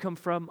my help come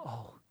from?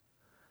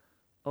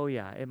 Oh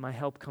yeah, and my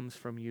help comes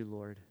from you,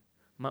 Lord,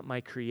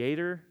 my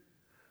creator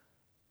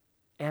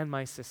and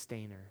my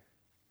sustainer.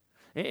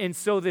 And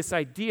so this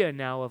idea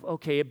now of,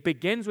 okay, it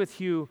begins with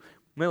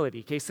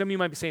humility. Okay, some of you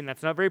might be saying,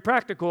 that's not very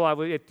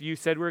practical. You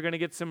said we were going to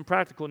get some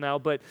practical now,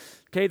 but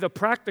okay, the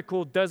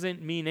practical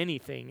doesn't mean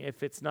anything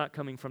if it's not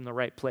coming from the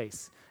right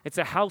place. It's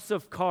a house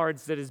of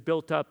cards that is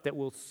built up that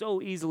will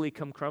so easily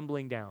come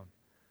crumbling down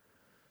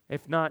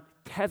if not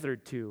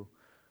tethered to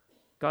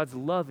God's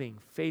loving,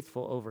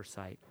 faithful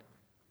oversight.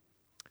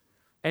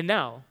 And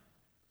now,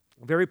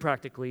 very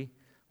practically,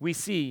 we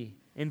see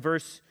in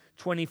verse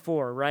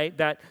 24, right?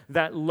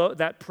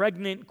 That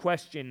pregnant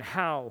question,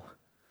 how?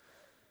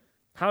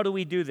 How do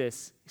we do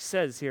this? It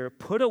says here,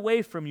 put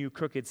away from you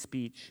crooked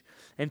speech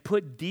and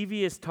put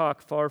devious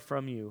talk far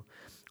from you.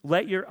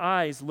 Let your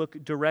eyes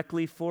look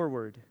directly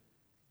forward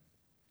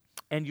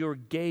and your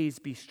gaze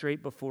be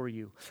straight before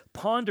you.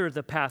 Ponder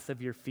the path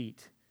of your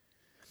feet.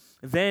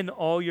 Then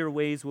all your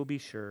ways will be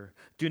sure.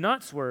 Do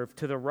not swerve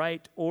to the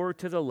right or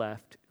to the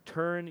left.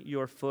 Turn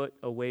your foot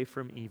away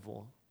from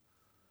evil.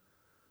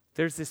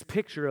 There's this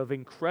picture of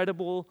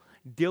incredible,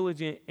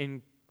 diligent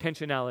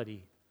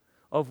intentionality,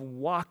 of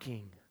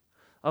walking,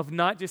 of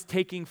not just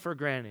taking for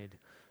granted.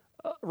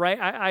 Right?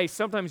 I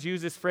sometimes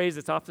use this phrase,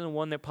 it's often the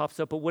one that pops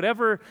up, but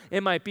whatever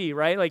it might be,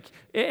 right? Like,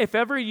 if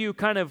ever you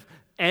kind of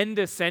end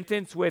a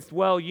sentence with,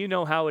 well, you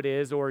know how it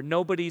is, or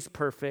nobody's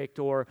perfect,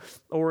 or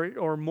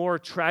more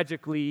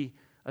tragically,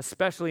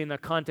 especially in the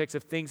context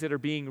of things that are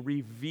being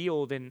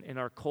revealed in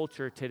our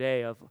culture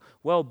today of,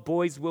 well,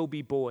 boys will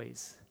be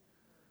boys.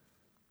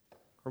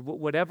 Or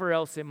whatever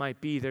else it might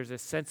be, there's a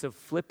sense of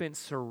flippant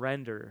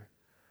surrender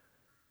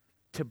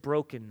to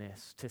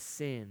brokenness, to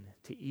sin,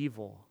 to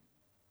evil.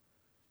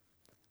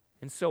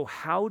 And so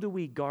how do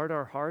we guard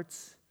our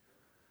hearts?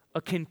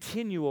 A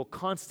continual,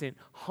 constant,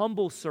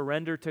 humble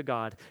surrender to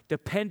God,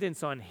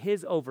 dependence on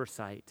His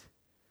oversight.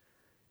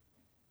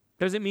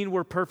 Doesn't mean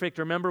we're perfect.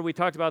 Remember, we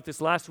talked about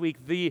this last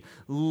week. The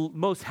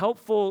most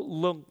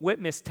helpful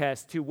witness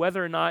test to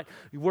whether or not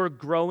we're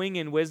growing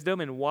in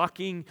wisdom and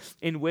walking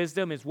in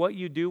wisdom is what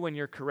you do when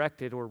you're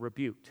corrected or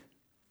rebuked.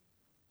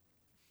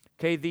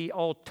 Okay, the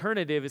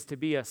alternative is to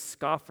be a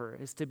scoffer,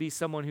 is to be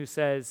someone who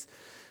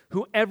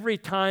every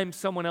time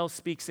someone else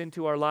speaks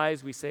into our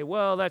lives, we say,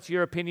 well, that's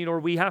your opinion, or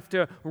we have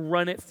to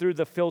run it through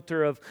the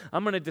filter of,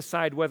 I'm going to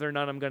decide whether or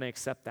not I'm going to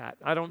accept that.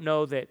 I don't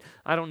know that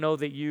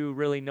you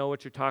really know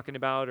what you're talking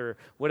about, or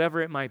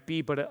whatever it might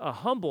be, but a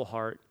humble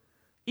heart,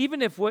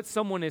 even if what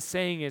someone is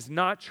saying is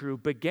not true,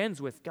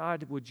 begins with,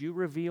 God, would you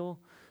reveal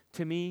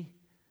to me?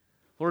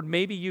 Lord,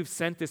 maybe you've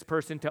sent this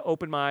person to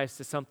open my eyes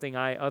to something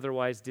I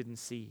otherwise didn't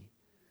see.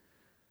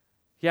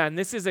 Yeah, and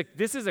this is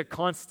a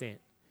constant.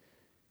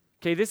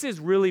 Okay, this is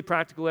really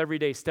practical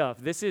everyday stuff.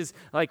 This is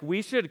like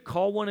we should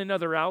call one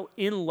another out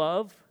in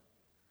love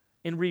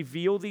and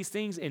reveal these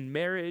things in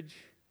marriage,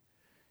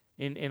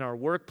 in our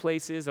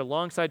workplaces,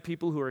 alongside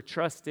people who are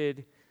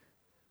trusted.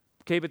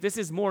 Okay, but this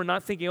is more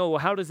not thinking, oh, well,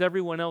 how does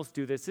everyone else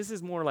do this? This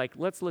is more like,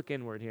 let's look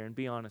inward here and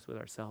be honest with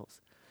ourselves.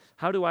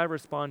 How do I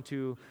respond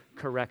to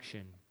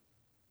correction?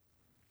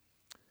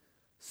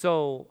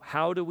 So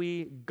how do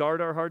we guard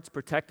our hearts,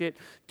 protect it?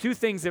 Two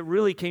things that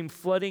really came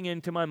flooding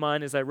into my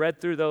mind as I read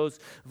through those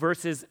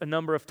verses a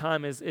number of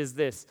times is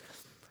this.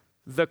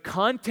 The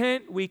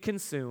content we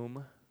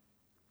consume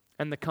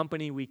and the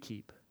company we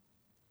keep.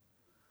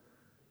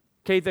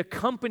 Okay, the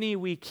company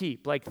we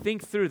keep. Like,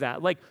 think through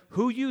that. Like,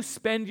 who you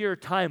spend your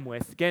time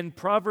with. Again,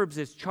 Proverbs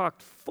is chock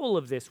full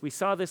of this. We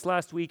saw this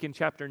last week in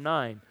chapter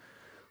 9.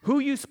 Who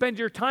you spend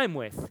your time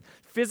with,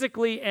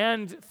 physically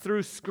and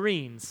through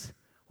screens.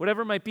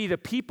 Whatever it might be, the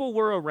people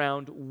we're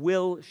around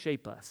will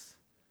shape us.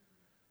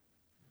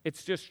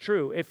 It's just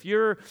true. If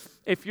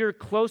your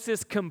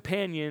closest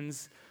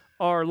companions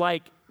are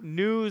like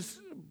news,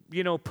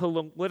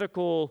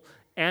 political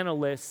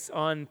analysts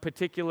on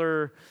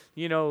particular,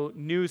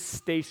 news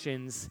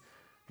stations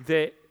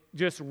that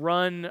just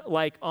run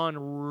like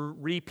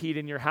on repeat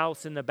in your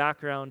house in the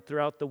background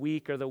throughout the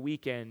week or the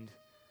weekend,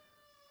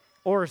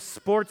 or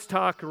sports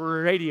talk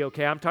radio.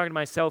 Okay, I'm talking to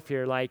myself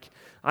here. Like,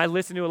 I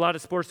listen to a lot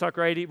of sports talk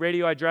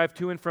radio. I drive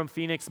to and from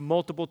Phoenix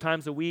multiple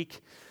times a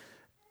week.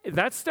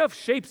 That stuff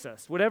shapes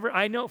us. Whatever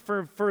I know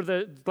for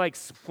the like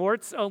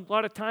sports, a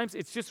lot of times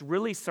it's just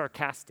really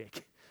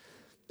sarcastic.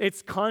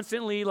 It's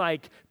constantly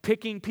like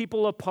picking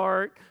people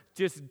apart.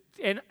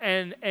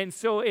 And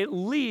so at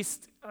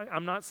least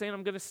I'm not saying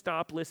I'm going to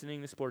stop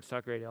listening to sports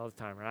talk radio all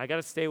the time. Right? I got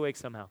to stay awake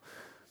somehow.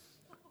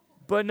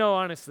 But no,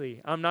 honestly,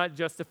 I'm not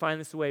justifying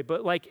this away,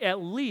 but like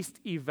at least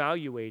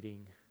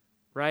evaluating,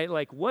 right?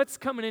 Like, what's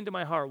coming into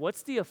my heart?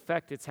 What's the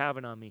effect it's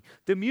having on me?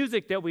 The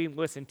music that we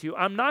listen to,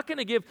 I'm not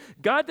going to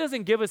God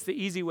doesn't give us the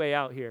easy way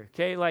out here,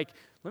 okay? Like,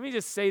 let me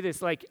just say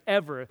this, like,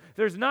 ever.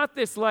 There's not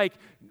this, like,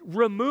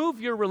 remove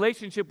your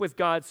relationship with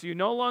God so you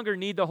no longer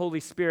need the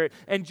Holy Spirit.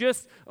 And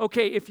just,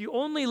 okay, if you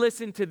only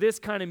listen to this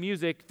kind of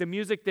music, the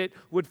music that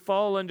would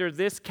fall under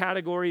this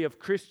category of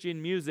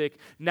Christian music,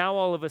 now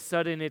all of a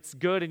sudden it's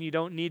good and you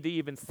don't need to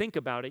even think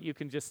about it. You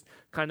can just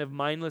kind of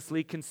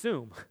mindlessly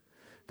consume.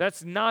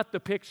 That's not the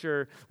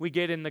picture we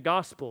get in the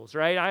Gospels,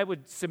 right? I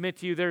would submit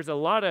to you there's a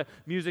lot of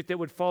music that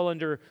would fall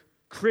under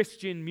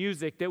Christian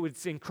music that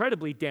was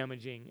incredibly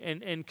damaging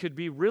and could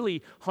be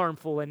really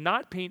harmful and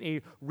not paint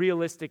a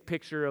realistic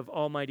picture of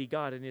Almighty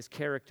God and His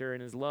character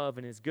and His love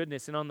and His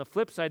goodness. And on the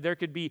flip side, there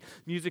could be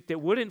music that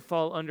wouldn't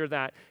fall under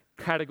that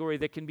category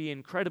that can be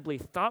incredibly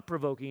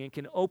thought-provoking and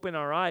can open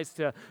our eyes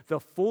to the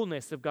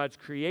fullness of God's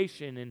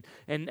creation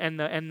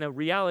and the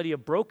reality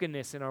of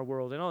brokenness in our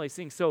world and all these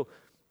things. So,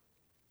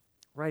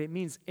 right, it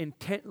means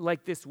intent,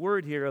 like this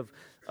word here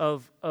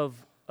of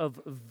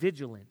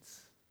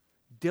vigilance,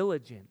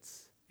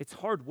 diligence. It's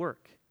hard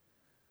work.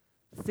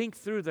 Think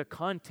through the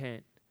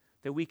content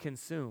that we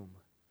consume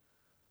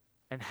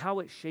and how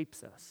it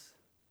shapes us,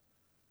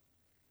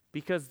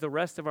 because the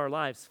rest of our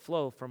lives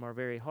flow from our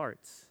very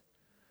hearts.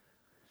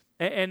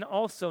 And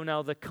also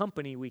now the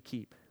company we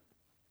keep.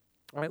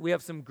 All right, we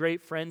have some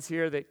great friends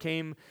here that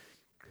came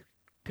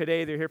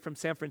today. They're here from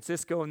San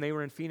Francisco, and they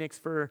were in Phoenix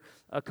for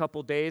a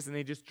couple days, and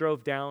they just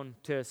drove down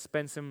to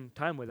spend some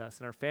time with us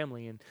and our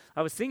family. And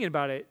I was thinking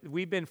about it.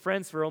 We've been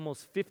friends for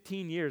almost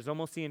 15 years,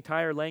 almost the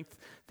entire length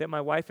that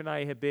my wife and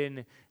I have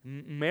been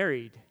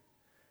married.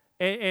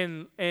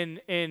 And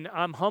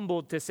I'm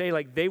humbled to say,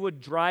 like, they would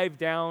drive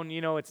down,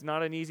 it's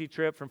not an easy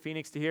trip from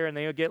Phoenix to here, and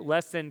they would get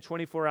less than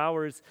 24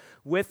 hours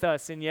with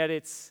us, and yet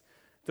it's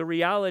the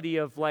reality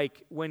of,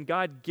 like, when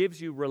God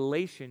gives you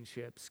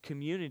relationships,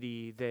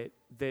 community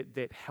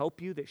that help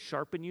you, that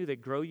sharpen you,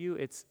 that grow you,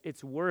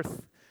 it's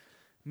worth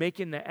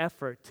making the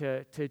effort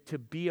to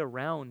be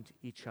around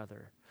each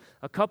other.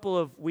 A couple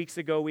of weeks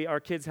ago, our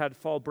kids had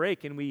fall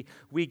break, and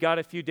we got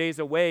a few days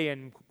away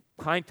in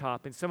Pine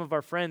Top, and some of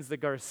our friends, the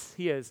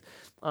Garcias,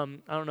 I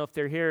don't know if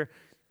they're here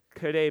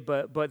today,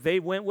 but they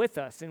went with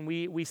us, and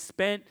we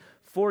spent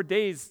 4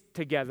 days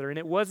together, and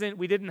it wasn't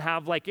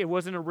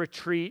a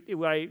retreat.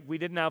 We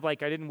didn't have,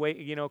 like, I didn't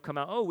wait, come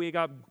out, we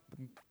got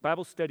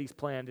Bible studies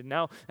planned, and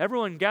now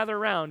everyone gather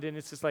around, and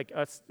it's just like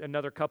us,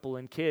 another couple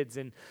and kids,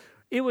 and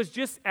it was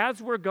just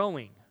as we're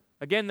going.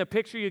 Again, the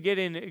picture you get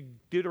in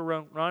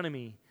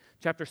Deuteronomy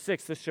chapter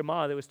 6, the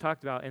Shema that was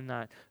talked about in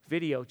that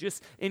video,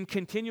 just in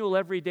continual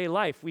everyday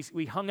life.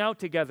 We hung out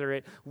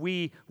together.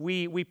 We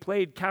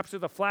played capture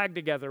the flag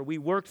together. We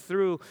worked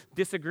through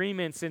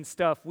disagreements and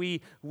stuff.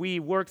 We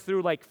worked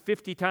through like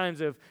 50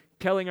 times of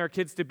telling our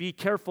kids to be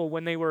careful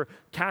when they were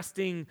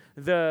casting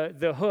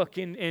the hook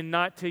and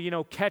not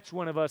to, catch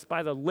one of us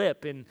by the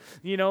lip and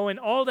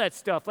all that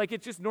stuff. Like,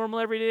 it's just normal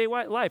everyday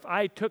life.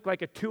 I took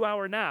like a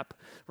 2-hour nap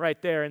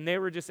right there, and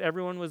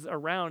everyone was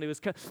around.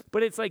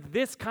 But it's like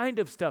this kind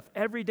of stuff,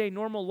 everyday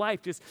normal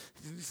life, just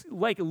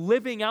like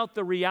living out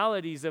the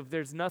realities of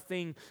there's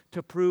nothing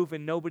to prove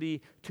and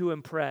nobody to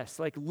impress.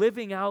 Like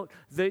living out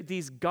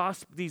these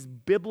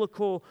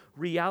biblical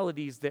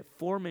realities that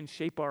form and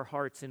shape our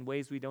hearts in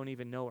ways we don't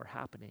even know are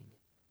happening.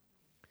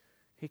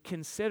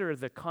 Consider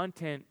the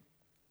content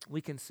we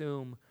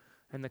consume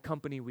and the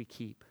company we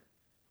keep.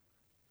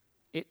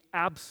 It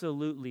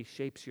absolutely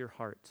shapes your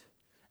heart,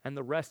 and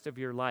the rest of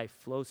your life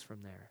flows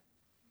from there.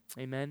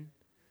 Amen?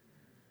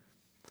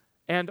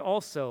 And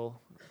also,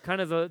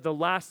 kind of the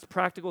last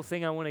practical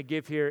thing I want to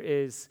give here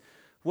is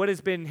what has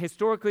been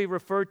historically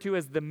referred to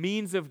as the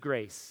means of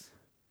grace,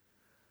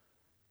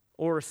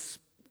 or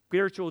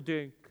spiritual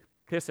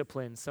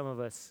disciplines, some of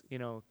us,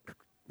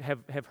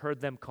 have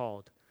heard them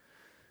called.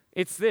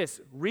 It's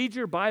this: read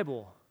your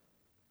Bible,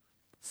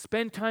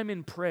 spend time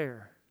in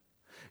prayer,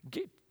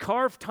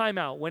 carve time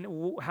out,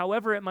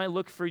 however it might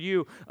look for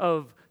you,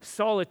 of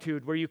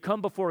solitude, where you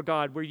come before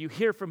God, where you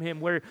hear from Him,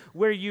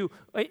 where you,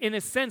 in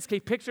a sense,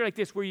 picture like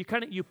this, where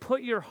you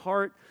put your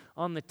heart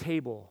on the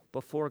table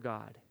before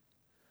God.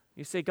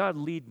 You say, God,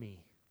 lead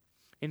me,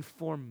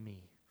 inform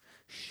me,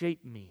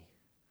 shape me.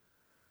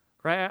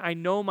 Right? I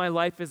know my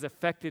life is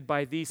affected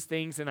by these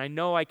things, and I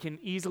know I can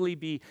easily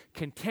be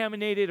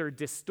contaminated or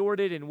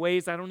distorted in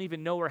ways I don't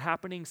even know are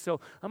happening, so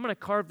I'm going to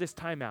carve this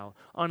time out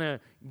on a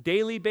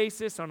daily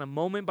basis, on a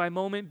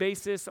moment-by-moment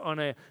basis,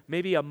 on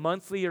maybe a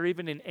monthly or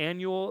even an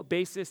annual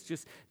basis,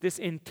 just this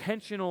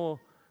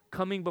intentional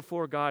coming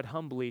before God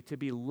humbly to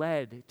be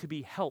led, to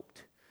be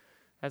helped,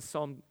 as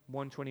Psalm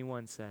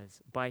 121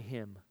 says, by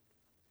Him.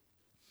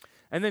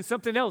 And then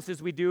something else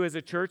as we do as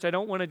a church, I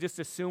don't want to just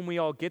assume we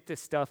all get this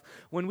stuff.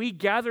 When we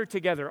gather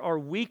together, our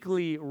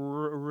weekly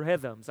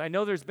rhythms, I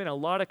know there's been a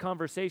lot of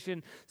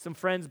conversation. Some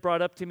friends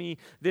brought up to me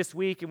this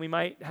week, and we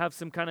might have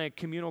some kind of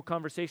communal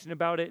conversation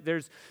about it.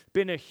 There's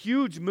been a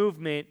huge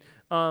movement.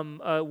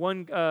 A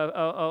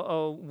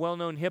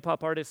well-known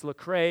hip-hop artist,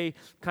 Lecrae,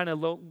 kind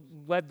of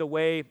led the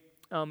way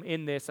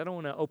in this. I don't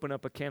want to open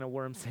up a can of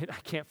worms that I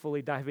can't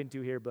fully dive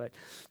into here, but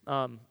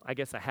I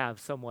guess I have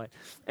somewhat.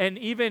 And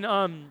even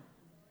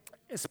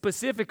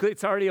specifically,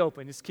 it's already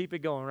open. Just keep it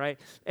going, right?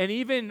 And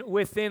even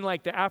within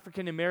like the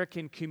African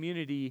American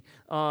community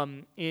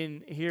in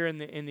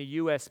the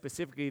U.S.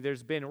 specifically,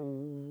 there's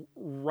been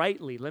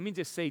rightly, let me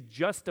just say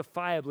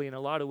justifiably in a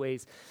lot of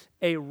ways,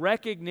 a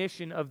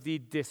recognition of the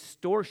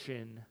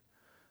distortion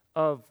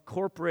of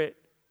corporate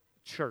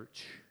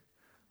church,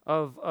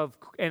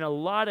 and a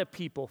lot of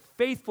people,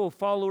 faithful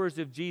followers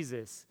of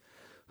Jesus,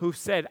 who've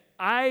said,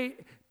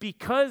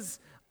 because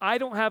I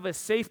don't have a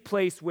safe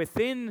place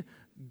within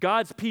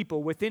God's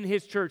people, within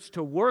his church,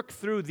 to work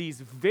through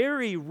these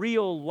very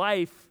real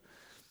life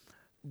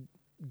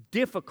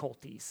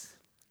difficulties,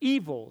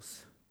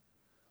 evils.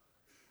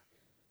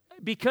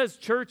 Because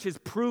church has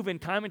proven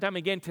time and time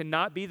again to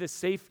not be the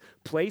safe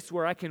place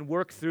where I can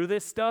work through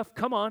this stuff,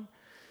 come on,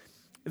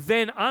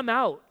 then I'm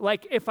out.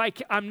 Like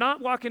I'm not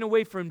walking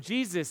away from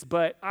Jesus,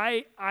 but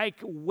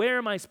where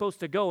am I supposed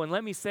to go? And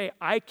let me say,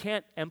 I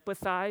can't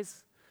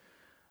empathize.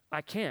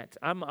 I can't.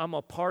 I'm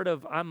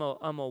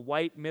a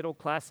white middle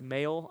class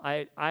male.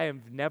 I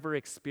have never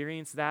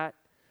experienced that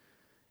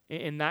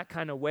in that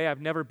kind of way. I've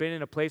never been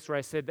in a place where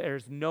I said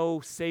there's no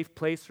safe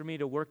place for me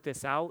to work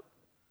this out.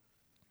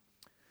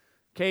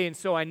 Okay, and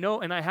so I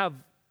know, and I have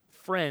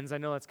friends. I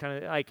know that's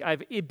kind of like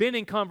I've been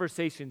in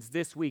conversations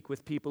this week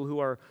with people who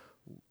are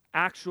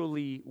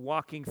actually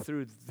walking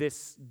through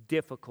this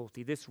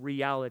difficulty, this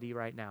reality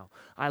right now.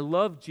 I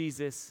love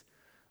Jesus.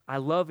 I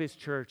love his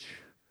church.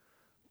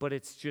 But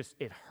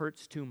it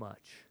hurts too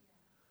much.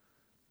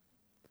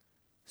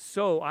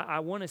 So I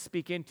want to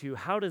speak into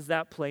how does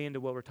that play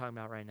into what we're talking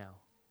about right now?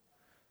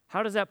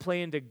 How does that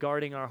play into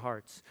guarding our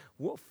hearts?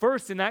 Well,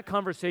 first, in that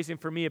conversation,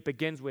 for me, it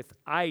begins with,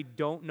 I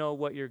don't know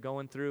what you're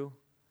going through.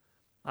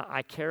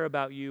 I care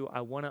about you.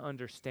 I want to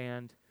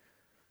understand.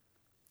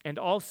 And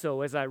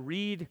also, as I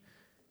read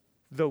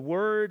the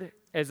word,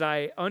 as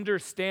I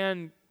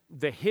understand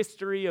the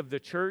history of the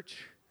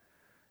church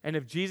and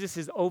of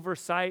Jesus'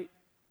 oversight,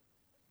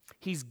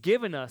 he's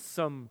given us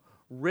some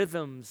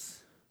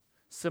rhythms,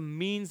 some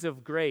means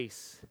of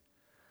grace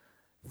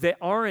that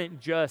aren't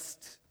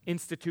just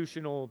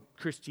institutional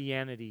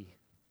Christianity.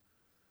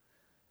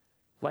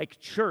 Like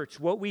church,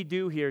 what we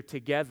do here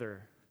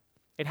together,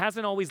 it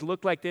hasn't always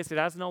looked like this. It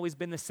hasn't always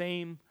been the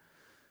same.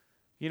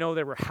 You know,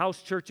 there were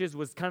house churches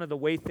was kind of the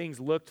way things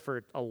looked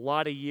for a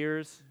lot of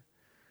years.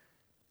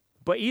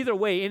 But either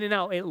way, in and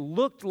out, it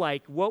looked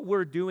like what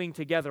we're doing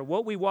together,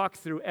 what we walk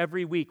through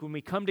every week when we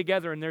come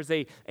together and there's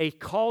a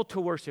call to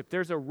worship.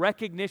 There's a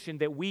recognition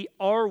that we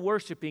are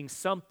worshiping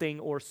something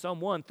or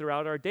someone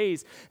throughout our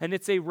days. And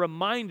it's a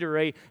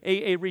reminder,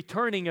 a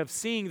returning of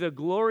seeing the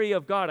glory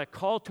of God, a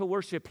call to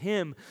worship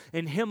him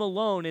and him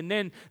alone. And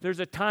then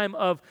there's a time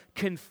of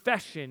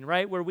confession,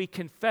 right, where we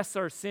confess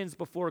our sins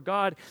before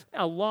God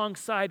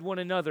alongside one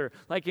another.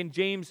 Like in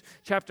James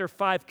chapter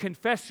 5,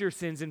 confess your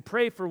sins and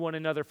pray for one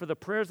another, for the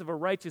prayers of a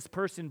righteous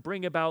person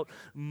bring about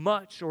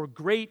much or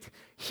great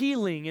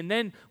healing. And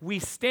then we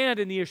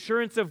stand in the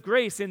assurance of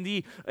grace in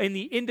the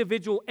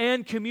individual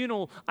and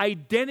communal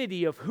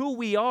identity of who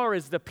we are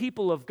as the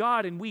people of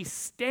God, and we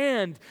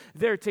stand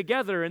there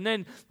together. And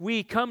then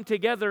we come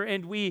together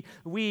and we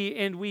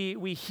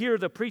hear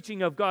the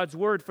preaching of God's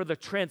word for the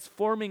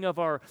transforming of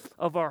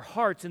our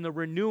hearts and the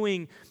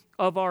renewing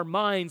of our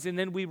minds, and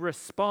then we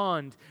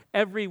respond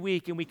every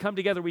week, and we come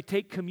together, we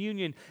take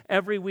communion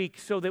every week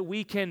so that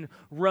we can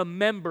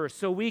remember,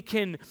 so we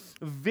can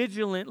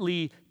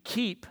vigilantly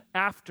keep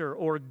after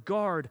or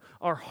guard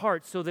our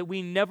hearts so that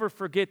we never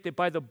forget that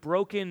by the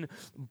broken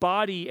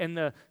body and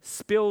the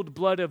spilled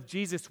blood of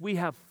Jesus, we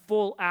have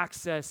full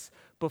access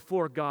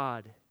before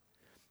God.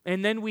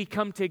 And then we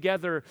come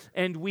together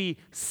and we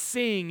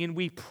sing and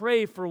we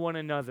pray for one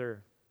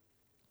another.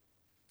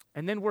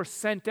 And then we're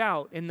sent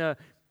out in the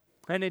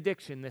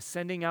benediction, the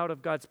sending out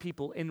of God's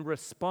people in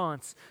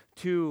response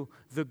to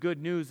the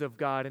good news of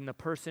God and the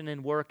person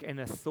and work and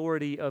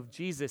authority of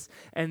Jesus.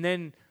 And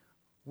then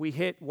we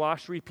hit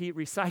wash, repeat,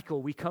 recycle.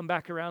 We come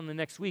back around the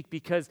next week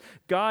because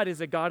God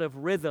is a God of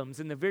rhythms.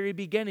 In the very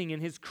beginning,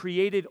 in his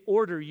created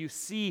order, you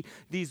see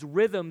these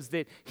rhythms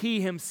that he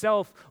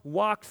himself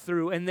walked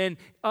through. And then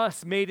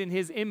us, made in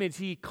his image,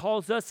 he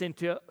calls us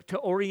to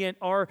orient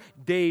our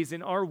days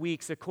and our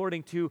weeks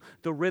according to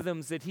the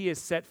rhythms that he has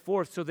set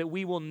forth so that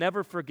we will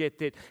never forget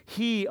that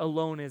he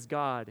alone is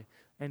God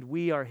and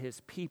we are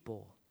his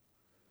people.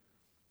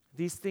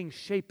 These things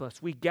shape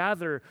us. We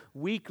gather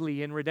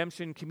weekly in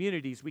redemption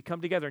communities. We come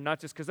together not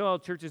just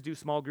because, churches do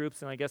small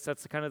groups, and I guess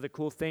that's kind of the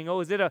cool thing.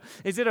 Is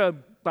it a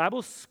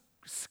Bible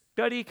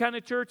study kind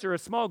of church or a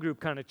small group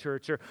kind of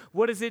church? Or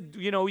what is it?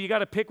 You got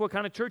to pick what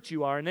kind of church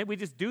you are. And then we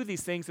just do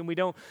these things, and we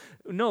don't.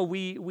 No,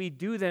 we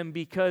do them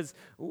because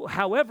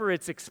however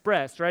it's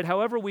expressed, right?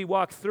 However we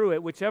walk through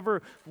it,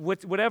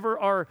 whatever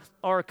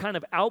our kind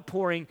of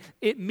outpouring,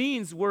 it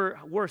means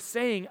we're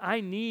saying,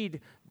 I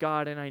need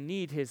God and I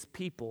need his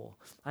people.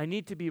 I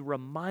need to be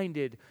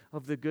reminded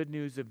of the good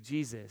news of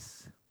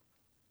Jesus.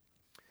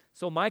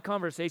 So my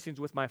conversations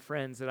with my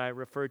friends that I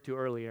referred to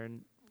earlier,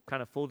 and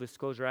kind of full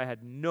disclosure, I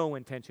had no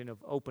intention of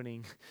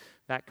opening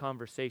that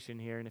conversation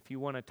here. And if you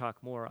want to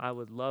talk more, I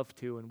would love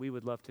to, and we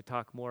would love to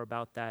talk more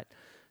about that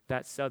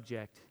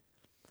subject.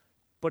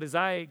 But as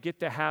I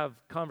get to have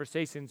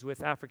conversations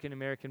with African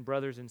American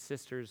brothers and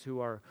sisters who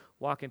are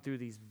walking through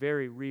these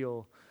very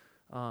real,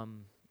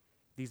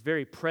 these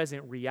very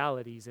present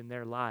realities in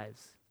their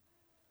lives,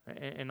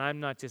 and I'm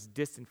not just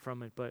distant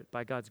from it, but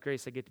by God's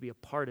grace, I get to be a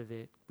part of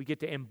it. We get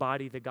to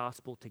embody the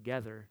gospel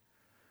together,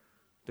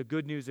 the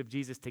good news of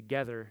Jesus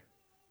together.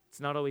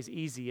 It's not always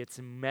easy, it's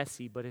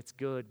messy, but it's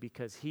good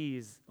because He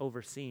is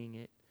overseeing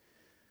it.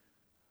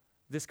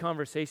 This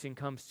conversation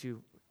comes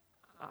to,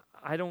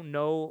 I don't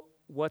know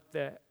what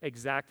the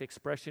exact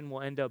expression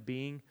will end up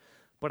being,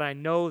 but I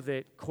know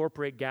that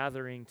corporate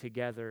gathering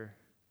together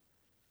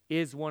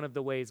is one of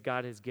the ways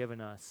God has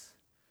given us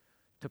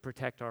to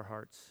protect our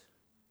hearts,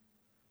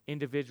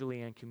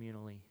 individually and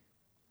communally.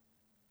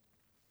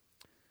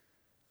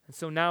 And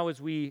so now as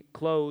we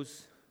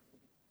close,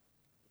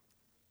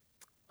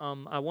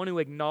 I want to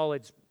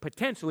acknowledge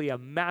potentially a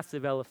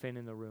massive elephant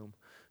in the room.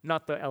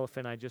 Not the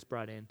elephant I just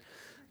brought in,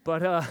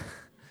 but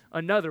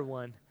another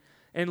one.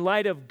 In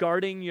light of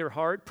guarding your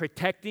heart,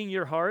 protecting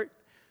your heart,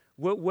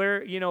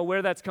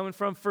 where that's coming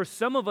from. For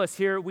some of us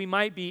here, we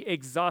might be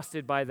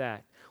exhausted by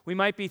that. We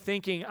might be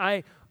thinking,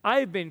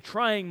 I've been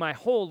trying my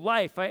whole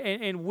life,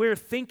 and we're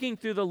thinking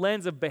through the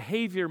lens of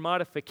behavior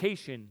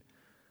modification.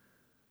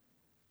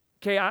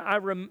 Okay,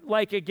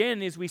 like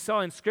again, as we saw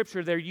in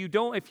Scripture there,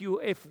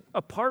 if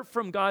apart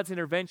from God's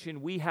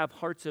intervention, we have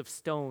hearts of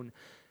stone.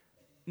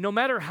 No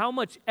matter how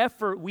much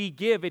effort we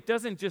give, it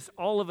doesn't just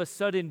all of a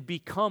sudden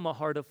become a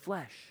heart of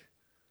flesh.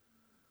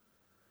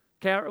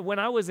 Okay, when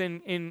I was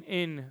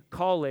in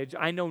college,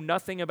 I know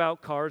nothing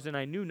about cars, and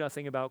I knew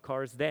nothing about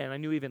cars then. I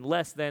knew even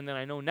less then than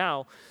I know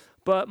now.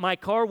 But my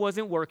car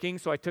wasn't working,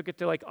 so I took it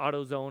to like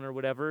AutoZone or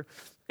whatever,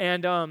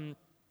 and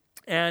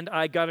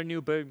I got a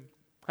new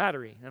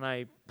battery, and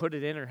I put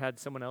it in, or had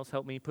someone else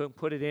help me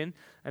put it in,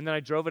 and then I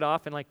drove it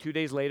off, and like 2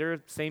 days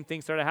later, same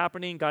thing started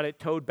happening, got it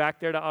towed back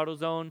there to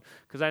AutoZone,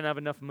 because I didn't have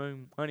enough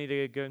money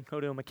to go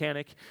to a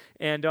mechanic,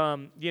 and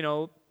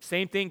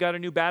same thing, got a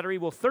new battery.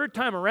 Well, third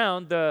time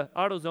around, the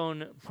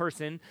AutoZone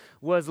person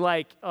was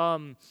like,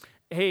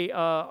 hey,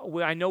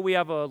 I know we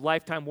have a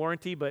lifetime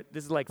warranty, but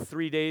this is like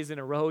 3 days in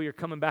a row. You're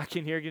coming back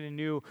in here getting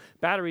new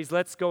batteries.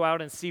 Let's go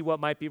out and see what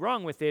might be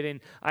wrong with it.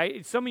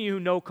 And some of you who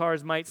know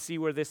cars might see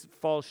where this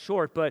falls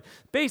short, but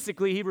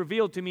basically he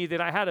revealed to me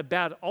that I had a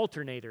bad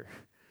alternator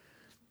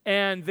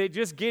and that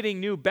just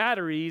getting new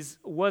batteries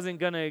wasn't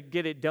going to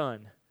get it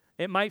done.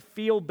 It might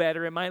feel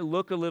better. It might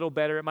look a little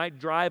better. It might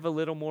drive a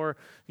little more,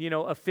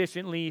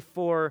 efficiently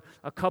for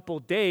a couple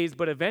days,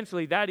 but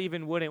eventually that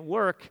even wouldn't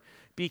work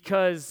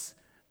because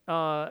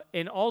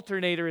an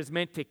alternator is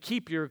meant to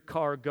keep your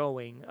car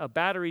going. A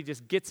battery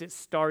just gets it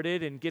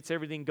started and gets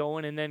everything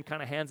going and then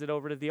kind of hands it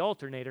over to the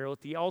alternator. If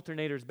the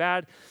alternator's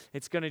bad,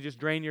 it's going to just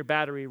drain your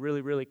battery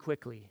really, really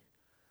quickly.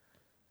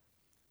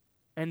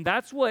 And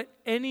that's what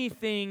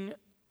anything,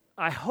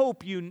 I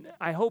hope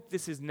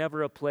this is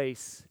never a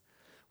place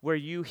where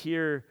you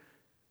hear,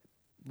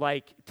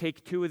 like,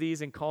 take 2 of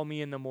these and call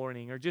me in the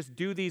morning, or just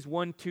do these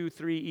 1, 2,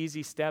 3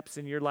 easy steps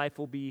and your life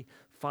will be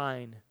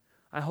fine.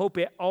 I hope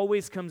it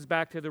always comes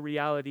back to the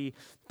reality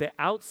that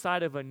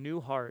outside of a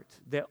new heart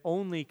that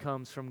only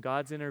comes from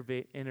God's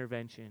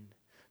intervention,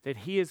 that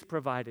He has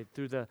provided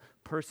through the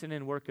person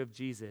and work of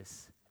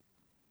Jesus,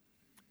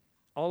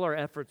 all our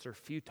efforts are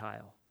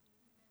futile.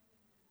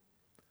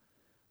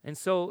 And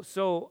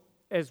so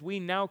as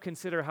we now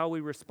consider how we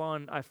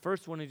respond, I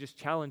first want to just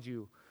challenge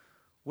you.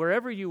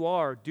 Wherever you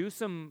are, do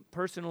some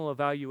personal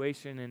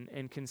evaluation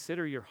and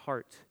consider your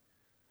heart.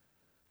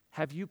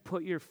 Have you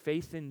put your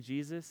faith in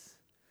Jesus?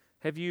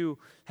 Have you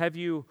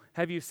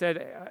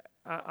said,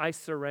 I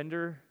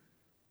surrender?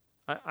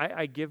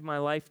 I give my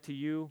life to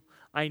you.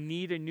 I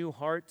need a new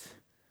heart.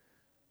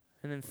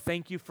 And then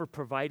thank you for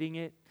providing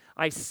it.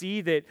 I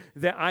see that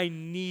I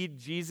need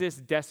Jesus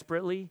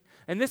desperately.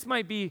 And this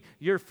might be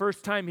your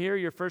first time here,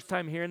 your first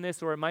time hearing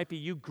this, or it might be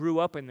you grew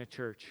up in the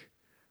church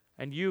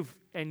and you've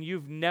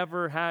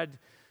never had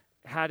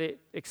it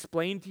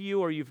explained to you,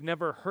 or you've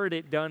never heard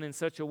it done in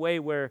such a way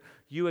where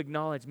you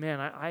acknowledge,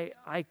 man,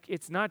 I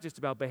it's not just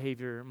about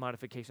behavior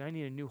modification. I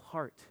need a new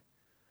heart.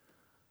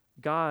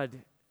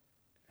 God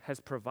has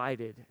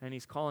provided, and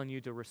He's calling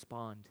you to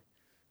respond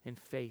in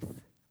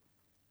faith.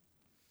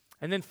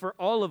 And then for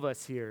all of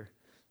us here,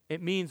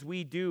 it means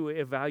we do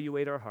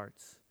evaluate our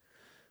hearts.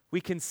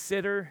 We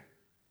consider,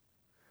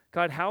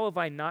 God, how have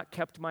I not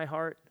kept my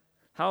heart?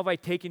 How have I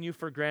taken you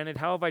for granted?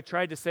 How have I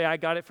tried to say, I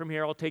got it from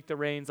here, I'll take the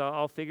reins,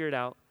 I'll figure it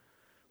out?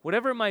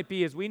 Whatever it might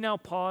be, as we now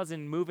pause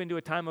and move into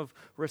a time of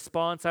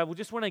response, I will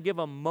just want to give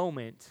a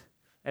moment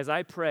as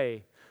I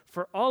pray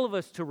for all of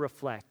us to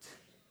reflect,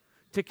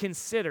 to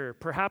consider.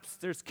 Perhaps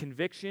there's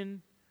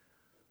conviction.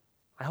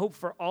 I hope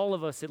for all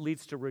of us it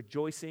leads to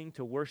rejoicing,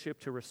 to worship,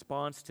 to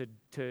response,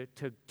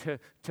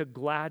 to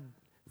glad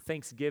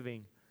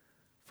thanksgiving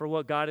for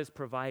what God has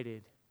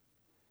provided.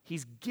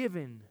 He's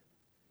given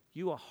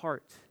you a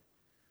heart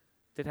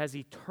that has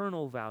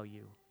eternal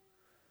value,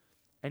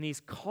 And he's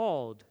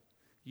called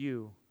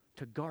you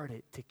to guard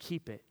it, to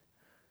keep it,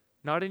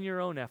 not in your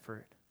own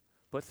effort,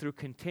 but through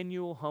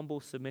continual humble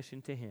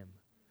submission to him.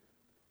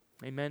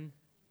 Amen?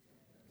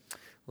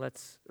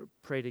 Let's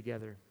pray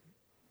together.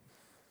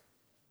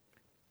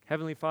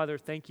 Heavenly Father,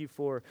 thank you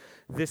for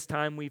this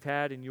time we've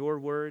had in your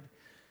word.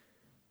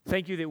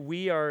 Thank you that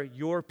we are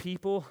your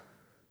people.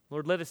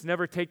 Lord, let us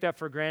never take that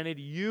for granted.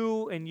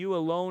 You and you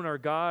alone are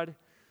God.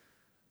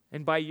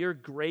 And by your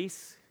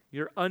grace,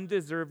 your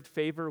undeserved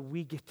favor,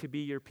 we get to be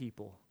your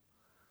people.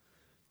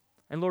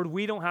 And Lord,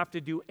 we don't have to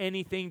do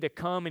anything to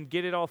come and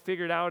get it all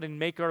figured out and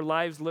make our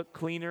lives look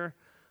cleaner.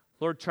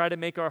 Lord, try to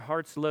make our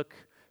hearts look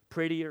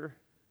prettier.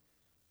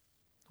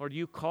 Lord,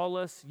 you call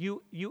us,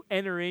 you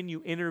enter in,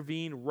 you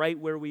intervene right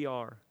where we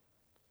are.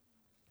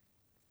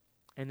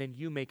 And then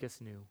you make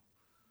us new.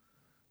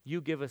 You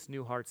give us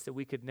new hearts that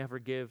we could never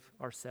give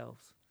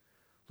ourselves.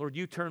 Lord,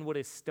 you turn what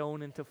is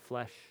stone into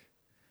flesh.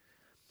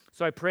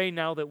 So I pray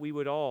now that we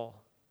would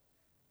all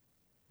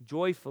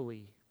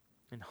joyfully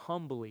and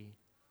humbly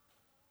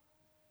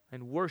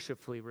and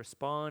worshipfully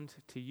respond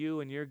to you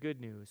and your good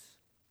news.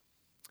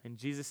 In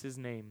Jesus'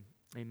 name,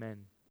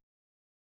 amen.